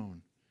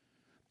shone.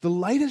 The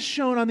light has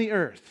shone on the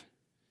earth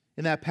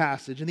in that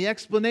passage. And the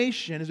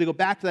explanation, as we go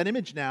back to that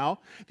image now,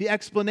 the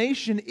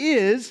explanation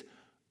is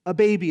a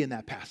baby in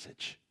that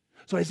passage.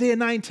 So Isaiah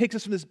 9 takes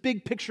us from this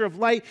big picture of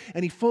light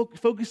and he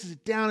focuses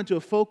it down into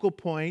a focal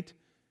point,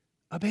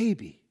 a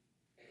baby.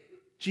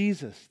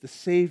 Jesus, the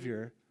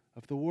Savior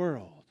of the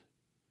world.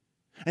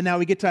 And now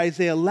we get to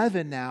Isaiah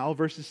 11 now,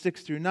 verses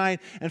 6 through 9,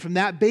 and from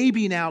that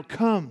baby now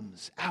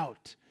comes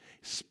out,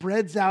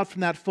 spreads out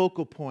from that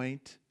focal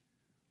point,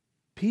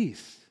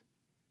 peace.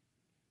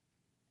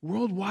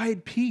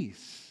 Worldwide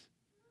peace.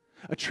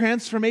 A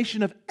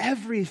transformation of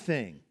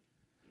everything.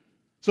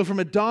 So from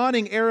a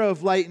dawning era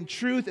of light and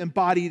truth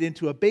embodied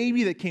into a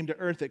baby that came to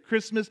earth at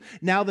Christmas,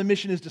 now the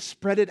mission is to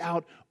spread it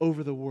out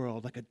over the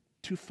world like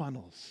two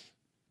funnels.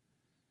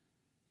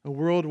 A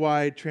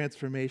worldwide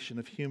transformation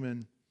of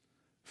human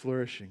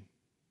flourishing.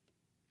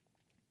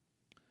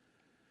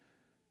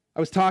 I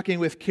was talking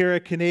with Kara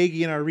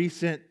Carnegie in our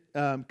recent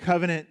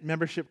covenant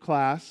membership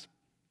class.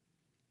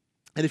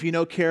 And if you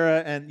know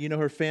Kara and you know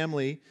her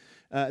family,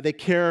 they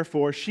care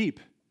for sheep.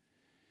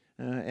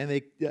 And they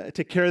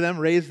take care of them,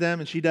 raise them,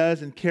 and she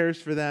does, and cares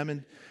for them.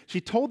 And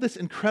she told this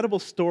incredible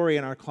story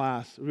in our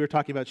class. We were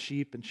talking about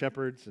sheep and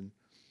shepherds. And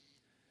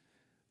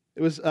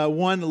it was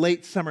one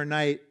late summer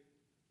night,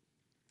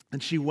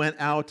 and she went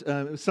out,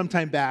 it was some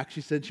time back, she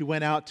said she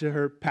went out to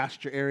her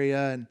pasture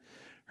area, and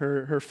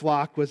her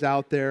flock was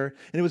out there,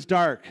 and it was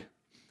dark.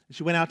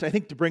 She went out,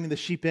 to bring the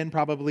sheep in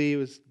probably. It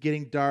was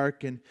getting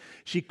dark, and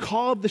she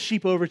called the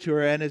sheep over to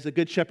her, and as a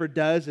good shepherd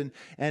does, and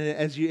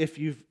if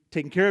you've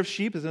taken care of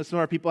sheep, as some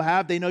of our people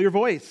have, they know your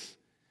voice.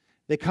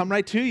 They come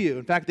right to you.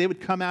 In fact, they would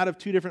come out of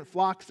two different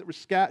flocks that were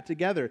scattered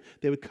together.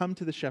 They would come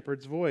to the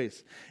shepherd's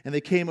voice, and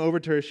they came over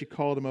to her. She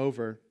called them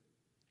over.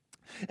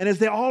 And as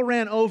they all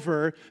ran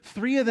over,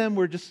 3 of them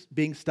were just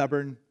being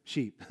stubborn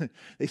sheep.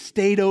 They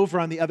stayed over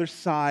on the other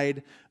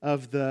side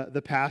of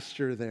the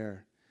pasture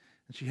there.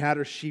 And she had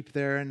her sheep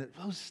there, and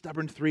those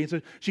stubborn 3. And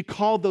so she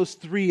called those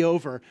 3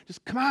 over.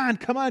 Just come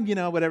on,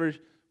 whatever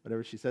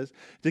she says,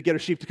 to get her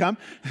sheep to come.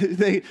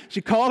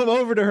 She called them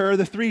over to her,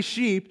 the 3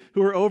 sheep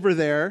who were over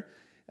there.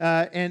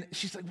 And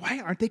she's like, why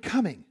aren't they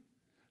coming?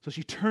 So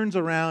she turns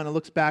around and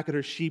looks back at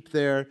her sheep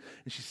there,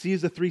 and she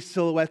sees the 3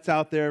 silhouettes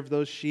out there of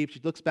those sheep.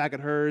 She looks back at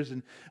hers,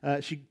 and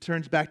she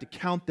turns back to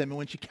count them. And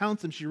when she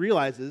counts them, she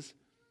realizes,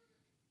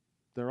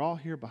 they're all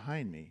here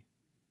behind me.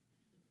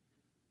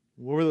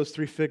 What were those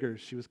 3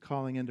 figures she was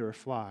calling into her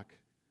flock?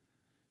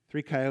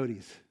 3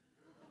 coyotes.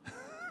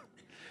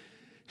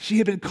 She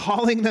had been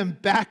calling them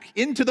back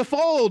into the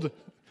fold.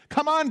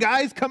 Come on,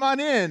 guys, come on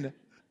in.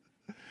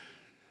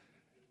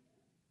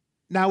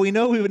 Now, we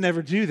know we would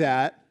never do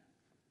that,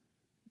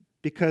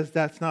 because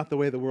that's not the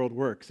way the world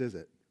works, is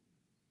it?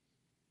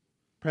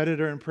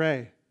 Predator and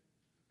prey.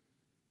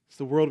 It's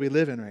the world we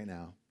live in right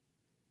now.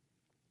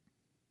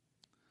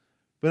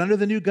 But under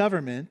the new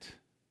government,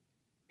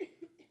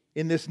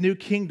 in this new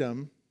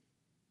kingdom,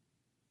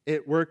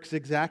 it works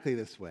exactly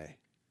this way.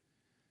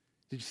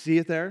 Did you see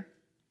it there?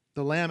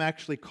 The lamb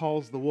actually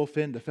calls the wolf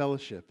into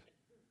fellowship.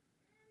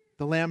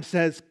 The lamb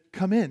says,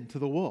 come in to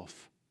the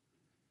wolf.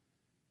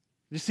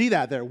 You see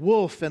that there?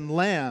 Wolf and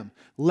lamb,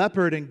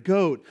 leopard and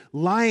goat,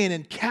 lion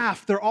and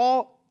calf, they're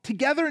all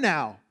together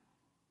now.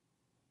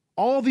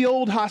 All the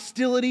old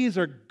hostilities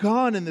are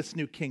gone in this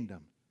new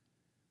kingdom.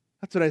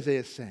 That's what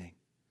Isaiah is saying.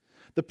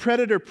 The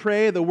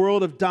predator-prey, the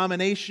world of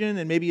domination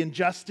and maybe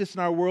injustice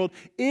in our world,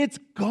 it's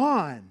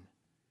gone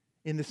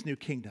in this new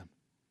kingdom.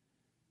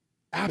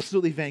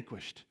 Absolutely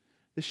vanquished.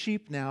 The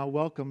sheep now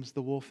welcomes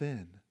the wolf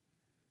in.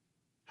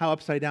 How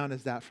upside down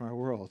is that from our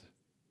world?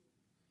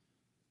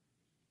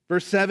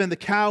 Verse 7, the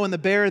cow and the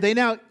bear, they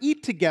now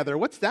eat together.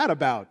 What's that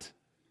about?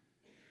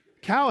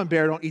 Cow and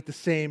bear don't eat the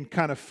same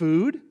kind of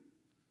food.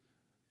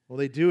 Well,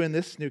 they do in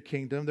this new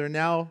kingdom. They're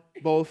now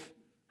both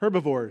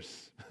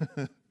herbivores.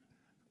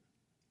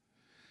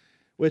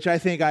 Which I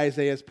think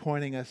Isaiah is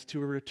pointing us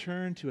to a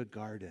return to a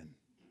garden.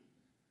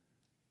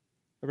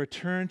 A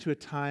return to a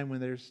time when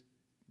there's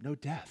no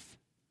death.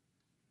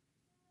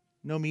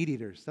 No meat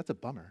eaters. That's a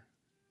bummer.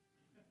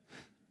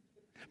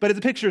 But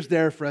the picture's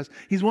there for us.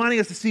 He's wanting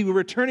us to see we're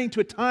returning to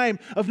a time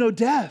of no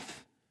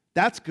death.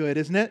 That's good,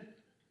 isn't it?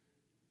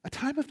 A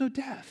time of no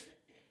death.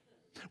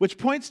 Which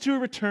points to a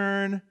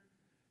return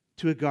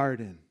to a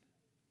garden.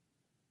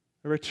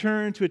 A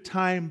return to a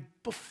time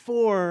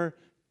before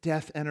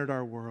death entered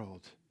our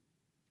world.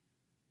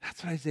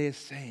 That's what Isaiah is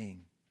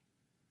saying.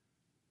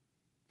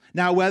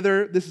 Now,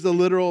 whether this is a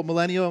literal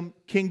millennium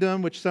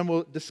kingdom, which some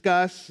will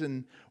discuss,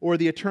 or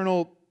the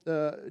eternal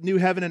new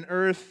heaven and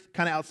earth,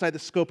 kind of outside the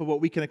scope of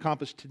what we can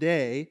accomplish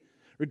today,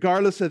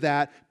 regardless of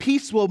that,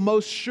 peace will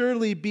most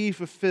surely be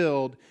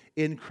fulfilled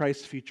in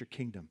Christ's future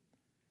kingdom.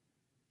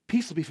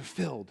 Peace will be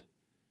fulfilled.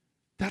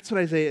 That's what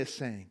Isaiah is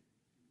saying.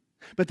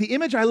 But the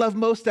image I love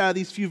most out of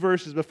these few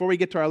verses before we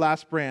get to our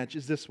last branch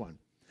is this one.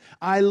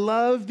 I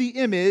love the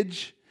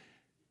image.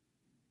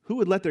 Who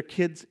would let their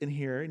kids in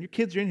here? And your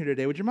kids are in here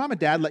today. Would your mom and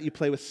dad let you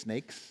play with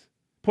snakes?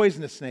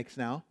 Poisonous snakes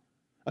now.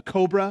 A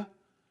cobra,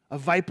 a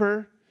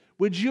viper.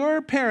 Would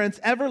your parents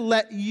ever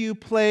let you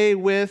play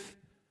with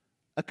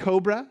a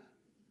cobra?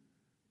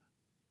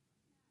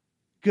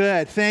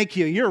 Good, thank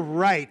you. You're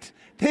right.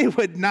 They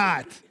would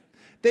not.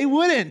 They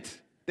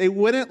wouldn't. They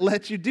wouldn't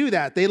let you do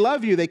that. They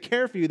love you. They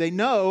care for you. They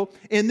know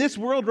in this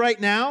world right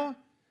now,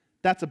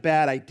 that's a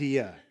bad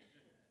idea.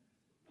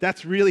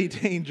 That's really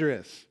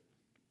dangerous.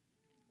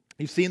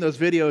 You've seen those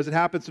videos. It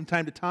happens from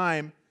time to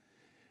time.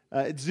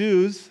 At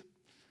zoos,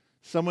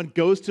 someone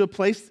goes to a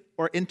place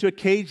or into a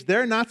cage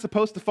they're not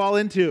supposed to fall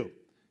into.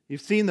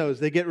 You've seen those.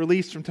 They get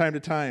released from time to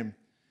time.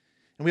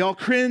 And we all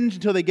cringe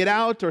until they get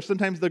out, or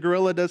sometimes the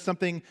gorilla does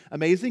something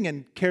amazing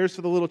and cares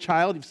for the little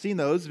child. You've seen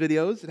those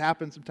videos. It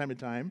happens from time to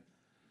time.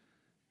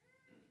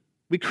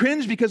 We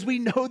cringe because we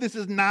know this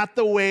is not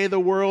the way the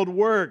world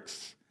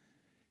works.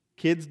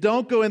 Kids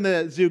don't go in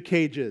the zoo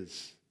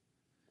cages.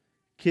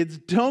 Kids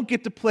don't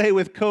get to play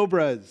with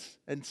cobras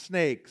and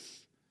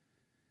snakes.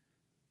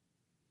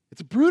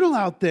 It's brutal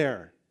out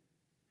there.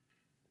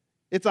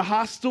 It's a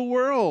hostile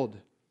world.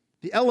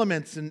 The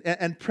elements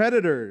and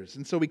predators.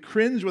 And so we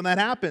cringe when that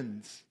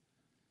happens.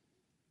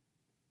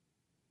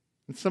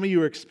 And some of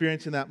you are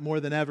experiencing that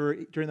more than ever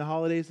during the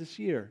holidays this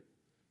year.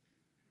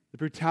 The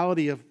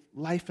brutality of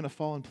life in a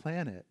fallen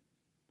planet.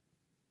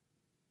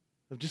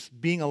 Of just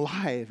being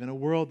alive in a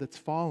world that's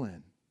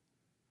fallen.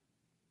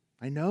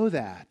 I know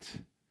that.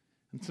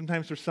 And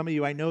sometimes for some of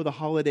you, I know the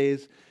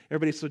holidays,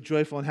 everybody's so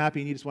joyful and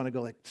happy, and you just want to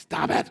go like,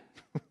 stop it!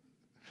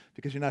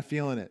 Because you're not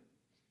feeling it.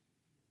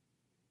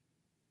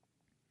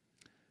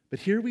 But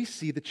here we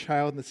see the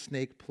child and the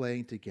snake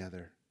playing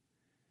together.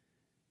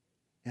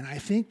 And I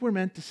think we're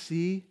meant to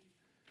see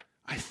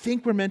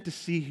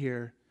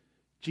here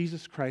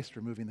Jesus Christ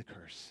removing the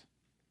curse.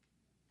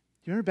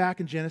 Do you remember back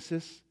in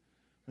Genesis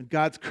when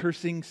God's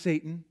cursing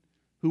Satan,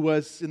 who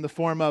was in the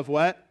form of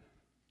what?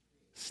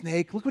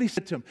 Snake. Look what he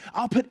said to him.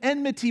 I'll put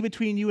enmity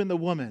between you and the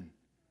woman,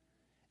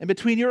 and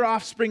between your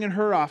offspring and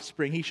her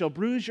offspring. He shall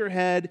bruise your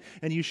head,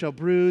 and you shall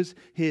bruise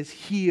his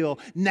heel.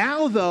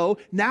 Now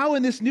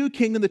in this new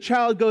kingdom, the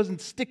child goes and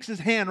sticks his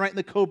hand right in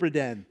the cobra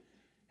den,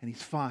 and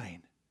he's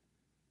fine.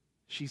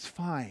 She's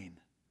fine.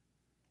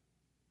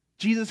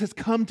 Jesus has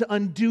come to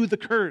undo the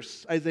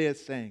curse, Isaiah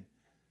is saying.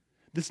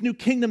 This new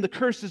kingdom, the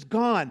curse is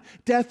gone.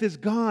 Death is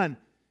gone.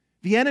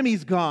 The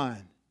enemy's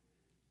gone.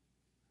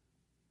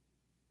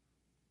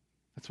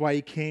 That's why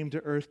he came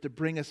to earth, to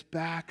bring us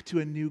back to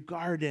a new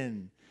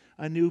garden,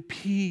 a new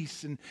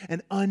peace,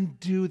 and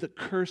undo the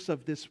curse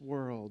of this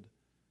world.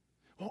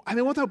 Well,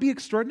 won't that be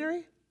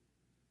extraordinary?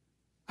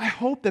 I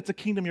hope that's a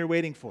kingdom you're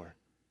waiting for.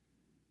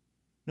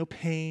 No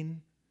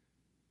pain,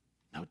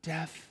 no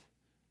death,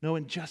 no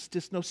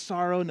injustice, no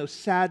sorrow, no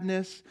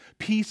sadness,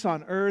 peace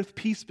on earth,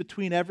 peace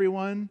between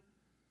everyone.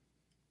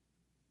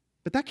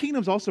 But that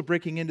kingdom's also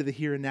breaking into the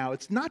here and now.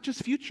 It's not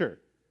just future.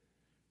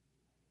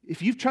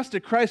 If you've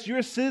trusted Christ, you're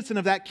a citizen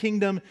of that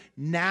kingdom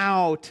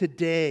now,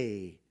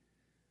 today.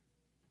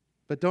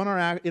 But don't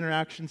our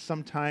interactions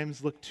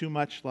sometimes look too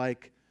much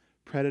like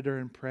predator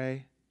and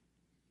prey?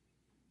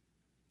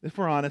 If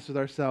we're honest with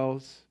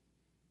ourselves,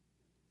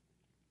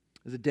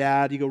 as a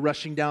dad, you go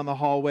rushing down the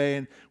hallway,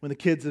 and when the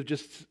kids have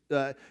just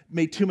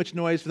made too much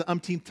noise for the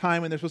umpteenth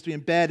time when they're supposed to be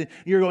in bed, and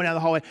you're going down the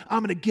hallway, I'm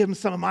going to give them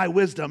some of my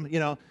wisdom,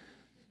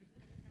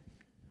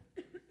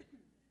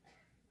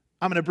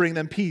 I'm going to bring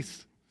them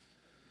peace.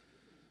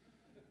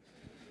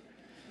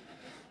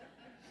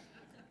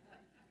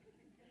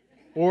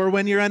 Or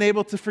when you're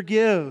unable to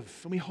forgive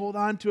and we hold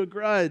on to a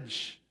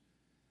grudge.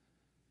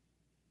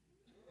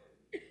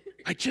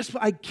 I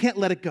can't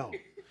let it go.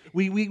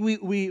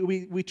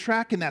 We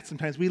track in that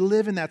sometimes. We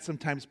live in that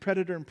sometimes,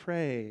 predator and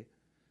prey.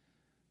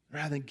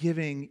 Rather than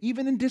giving,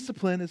 even in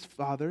discipline as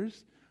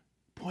fathers,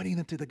 pointing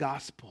them to the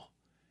gospel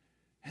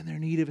and their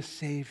need of a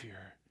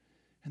Savior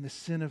and the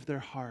sin of their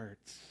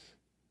hearts.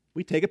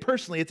 We take it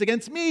personally. It's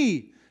against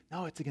me.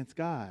 No, it's against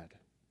God.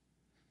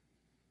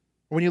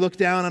 When you look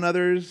down on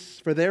others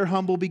for their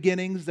humble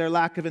beginnings, their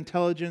lack of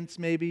intelligence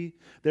maybe,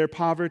 their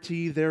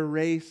poverty, their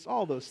race,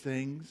 all those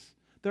things,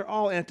 they're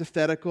all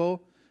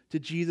antithetical to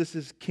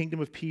Jesus' kingdom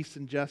of peace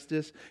and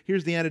justice.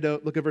 Here's the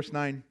antidote. Look at verse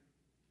 9.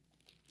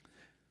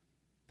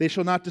 They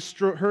shall not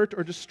hurt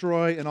or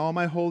destroy in all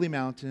my holy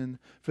mountain,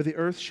 for the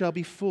earth shall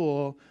be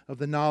full of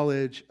the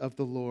knowledge of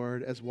the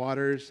Lord as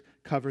waters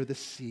cover the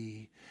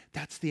sea.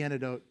 That's the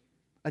antidote,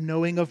 a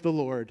knowing of the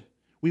Lord.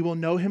 We will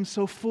know him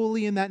so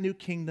fully in that new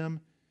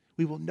kingdom.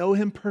 We will know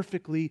him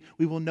perfectly.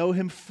 We will know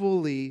him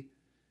fully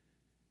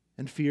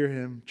and fear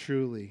him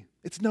truly.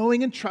 It's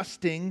knowing and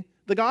trusting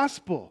the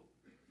gospel,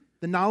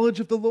 the knowledge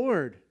of the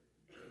Lord.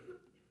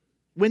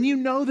 When you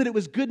know that it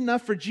was good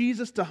enough for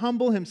Jesus to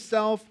humble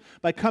himself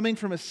by coming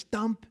from a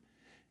stump,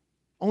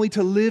 only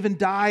to live and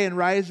die and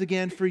rise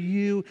again for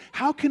you,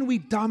 how can we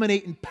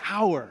dominate in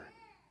power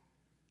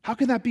How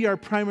can that be our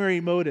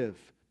primary motive?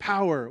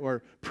 Power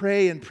or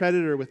prey and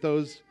predator with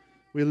those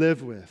we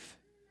live with.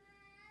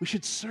 We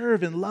should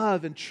serve in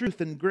love and truth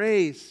and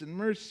grace and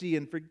mercy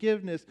and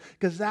forgiveness,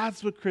 because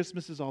that's what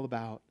Christmas is all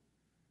about.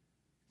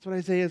 That's what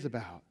Isaiah is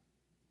about.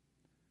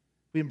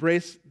 We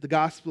embrace the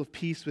gospel of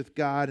peace with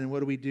God, and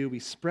what do? We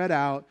spread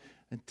out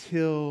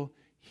until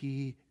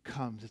he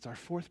comes. It's our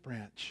fourth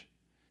branch.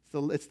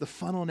 It's the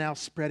funnel now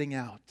spreading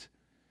out.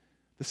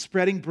 The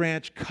spreading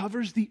branch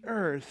covers the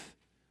earth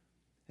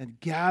and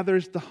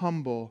gathers the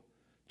humble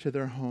to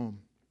their home.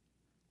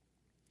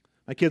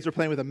 My kids were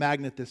playing with a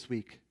magnet this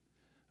week,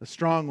 a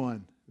strong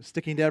one,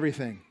 sticking to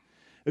everything.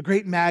 A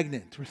great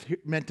magnet we're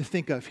meant to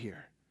think of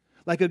here.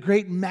 Like a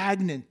great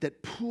magnet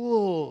that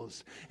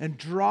pulls and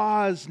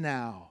draws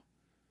now.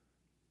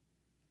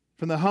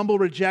 From the humble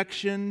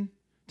rejection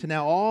to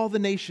now all the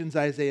nations,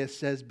 Isaiah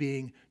says,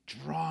 being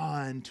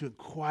drawn to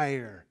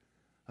inquire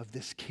of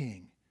this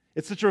king.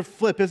 It's such a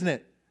flip, isn't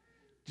it?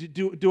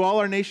 Do all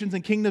our nations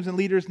and kingdoms and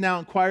leaders now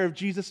inquire of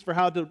Jesus for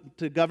how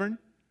to govern?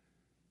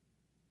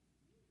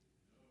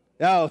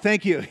 Oh,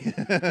 thank you.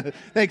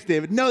 Thanks,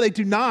 David. No, they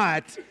do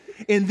not.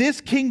 In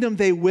this kingdom,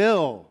 they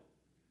will.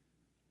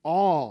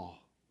 All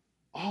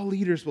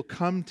leaders will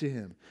come to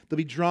him. They'll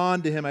be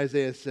drawn to him,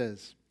 Isaiah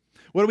says.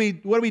 What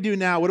do we do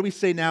now? What do we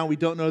say now? We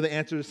don't know the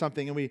answer to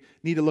something and we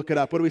need to look it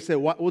up. What do we say?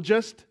 We'll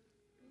just...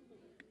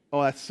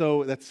 Oh,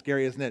 that's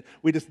scary, isn't it?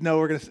 We just know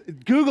we're going to...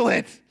 Google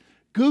it.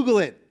 Google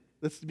it.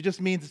 This just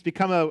means it's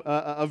become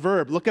a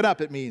verb. Look it up,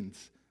 it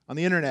means, on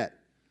the internet.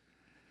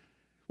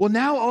 Well,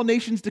 now all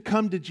nations to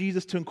come to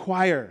Jesus to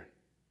inquire,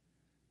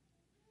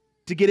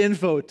 to get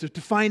info,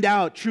 to find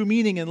out true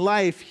meaning in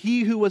life.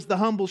 He who was the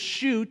humble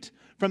shoot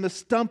from the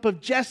stump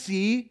of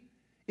Jesse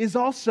is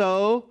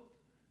also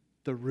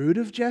the root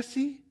of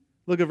Jesse?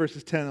 Look at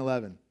verses 10 and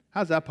 11.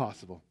 How's that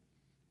possible?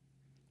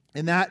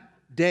 In that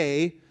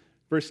day,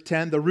 verse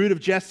 10, the root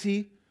of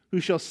Jesse, who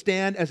shall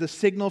stand as a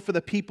signal for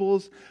the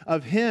peoples,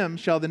 of him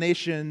shall the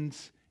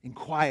nations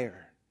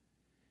inquire.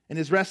 And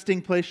his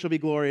resting place shall be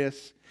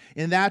glorious.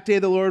 In that day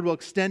the Lord will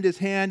extend his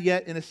hand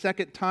yet in a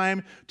second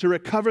time to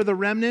recover the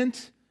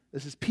remnant.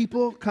 This is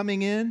people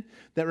coming in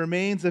that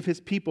remains of his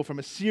people from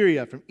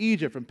Assyria, from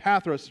Egypt, from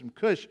Pathros, from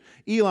Cush,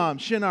 Elam,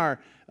 Shinar,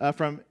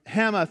 from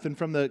Hamath, and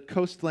from the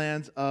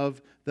coastlands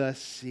of the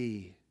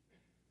sea.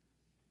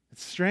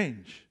 It's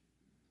strange.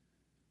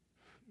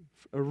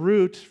 A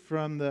root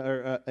from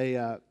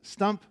a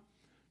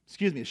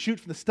shoot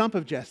from the stump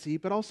of Jesse,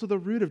 but also the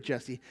root of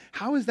Jesse.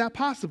 How is that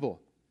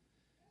possible?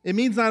 It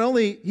means not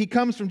only he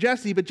comes from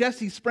Jesse, but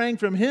Jesse sprang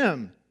from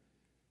him.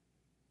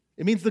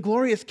 It means the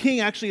glorious king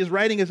actually is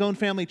writing his own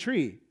family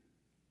tree.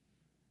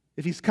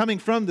 If he's coming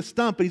from the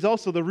stump, but he's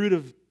also the root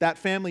of that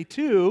family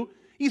too,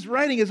 he's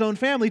writing his own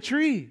family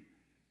tree. And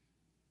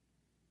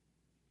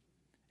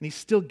he's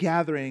still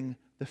gathering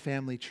the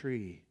family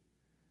tree.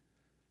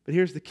 But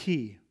here's the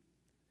key.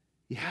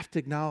 You have to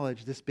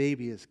acknowledge this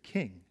baby is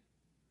king.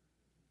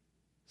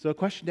 So a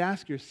question to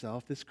ask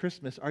yourself this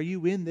Christmas, are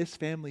you in this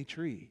family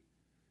tree?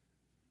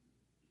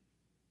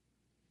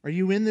 Are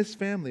you in this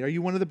family? Are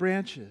you one of the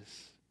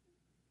branches?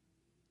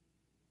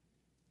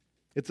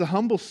 It's a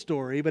humble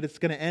story, but it's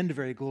going to end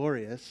very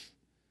glorious.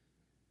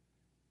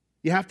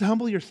 You have to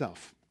humble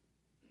yourself.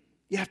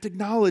 You have to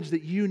acknowledge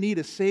that you need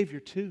a Savior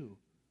too.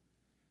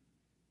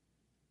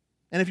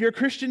 And if you're a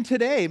Christian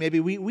today, maybe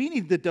we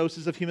need the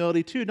doses of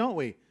humility too, don't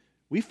we?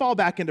 We fall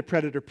back into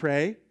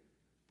predator-prey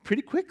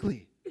pretty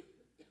quickly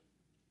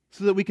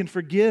so that we can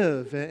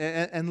forgive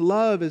and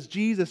love as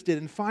Jesus did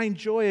and find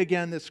joy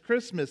again this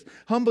Christmas.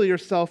 Humble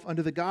yourself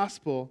under the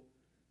gospel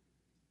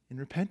in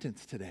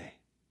repentance today.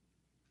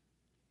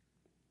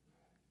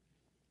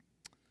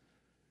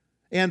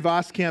 Ann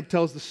Voskamp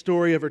tells the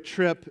story of her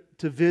trip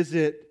to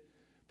visit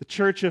the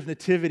Church of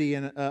Nativity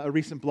in a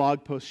recent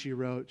blog post she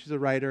wrote. She's a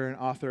writer and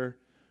author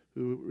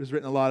who has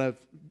written a lot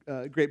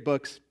of great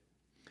books.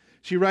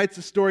 She writes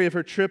the story of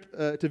her trip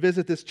to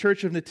visit this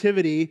Church of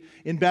Nativity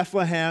in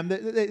Bethlehem.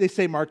 They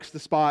say marks the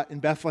spot in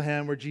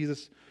Bethlehem where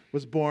Jesus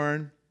was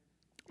born.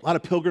 A lot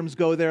of pilgrims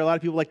go there. A lot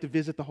of people like to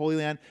visit the Holy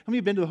Land. How many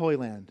have been to the Holy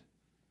Land?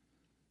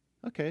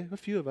 Okay, a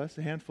few of us,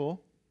 a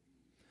handful.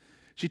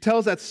 She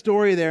tells that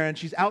story there, and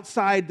she's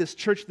outside this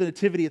Church of the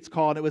Nativity, it's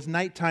called. It was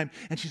nighttime,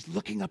 and she's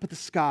looking up at the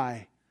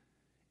sky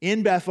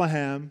in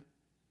Bethlehem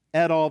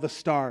at all the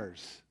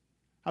stars.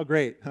 How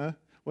great, huh?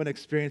 What an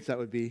experience that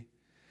would be.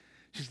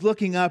 She's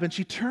looking up, and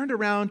she turned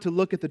around to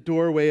look at the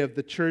doorway of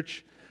the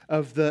Church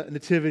of the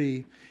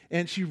Nativity,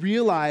 and she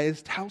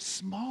realized how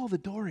small the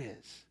door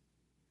is.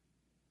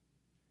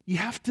 You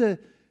have to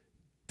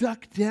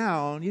duck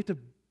down, you have to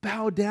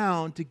bow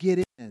down to get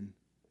in.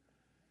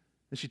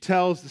 And she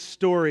tells the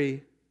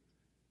story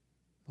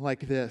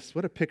like this.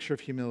 What a picture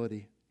of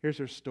humility. Here's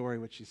her story,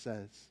 what she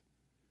says.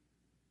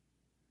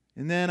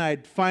 And then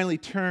I'd finally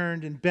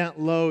turned and bent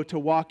low to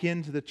walk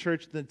into the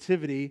Church of the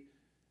Nativity,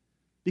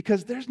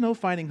 because there's no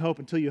finding hope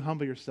until you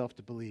humble yourself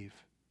to believe.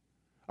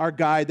 Our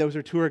guide, that was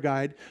our tour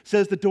guide,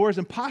 says the door is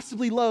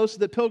impossibly low so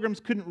that pilgrims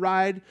couldn't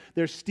ride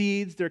their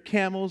steeds, their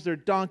camels, their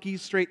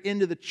donkeys straight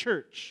into the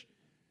church.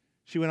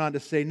 She went on to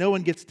say, no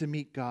one gets to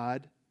meet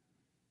God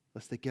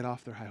unless they get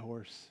off their high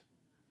horse.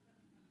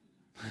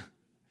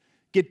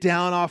 Get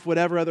down off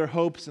whatever other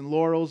hopes and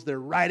laurels they're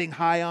riding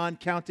high on,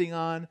 counting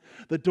on.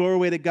 The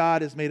doorway to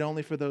God is made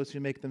only for those who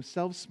make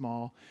themselves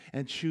small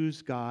and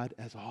choose God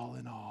as all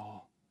in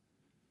all.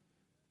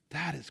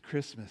 That is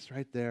Christmas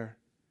right there.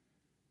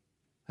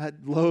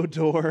 That low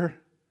door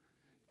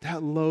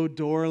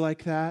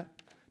like that,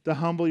 to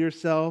humble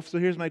yourself. So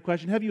here's my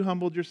question. Have you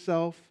humbled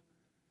yourself?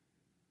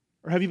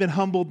 Or have you been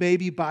humbled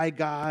maybe by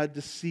God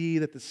to see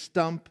that the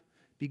stump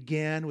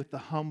began with the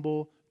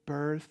humble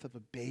birth of a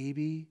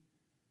baby?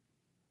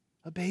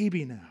 A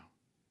baby now.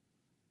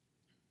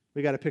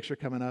 We got a picture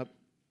coming up.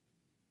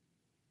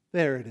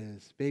 There it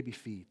is, baby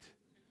feet.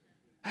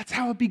 That's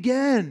how it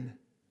began.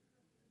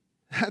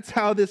 That's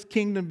how this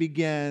kingdom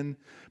began.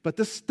 But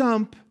the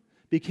stump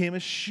became a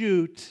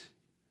shoot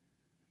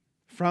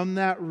from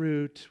that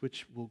root,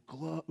 which will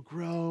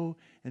grow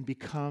and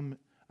become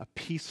a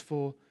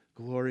peaceful,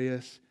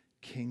 glorious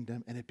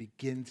kingdom. And it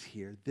begins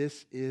here.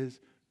 This is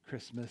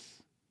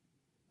Christmas.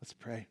 Let's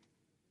pray.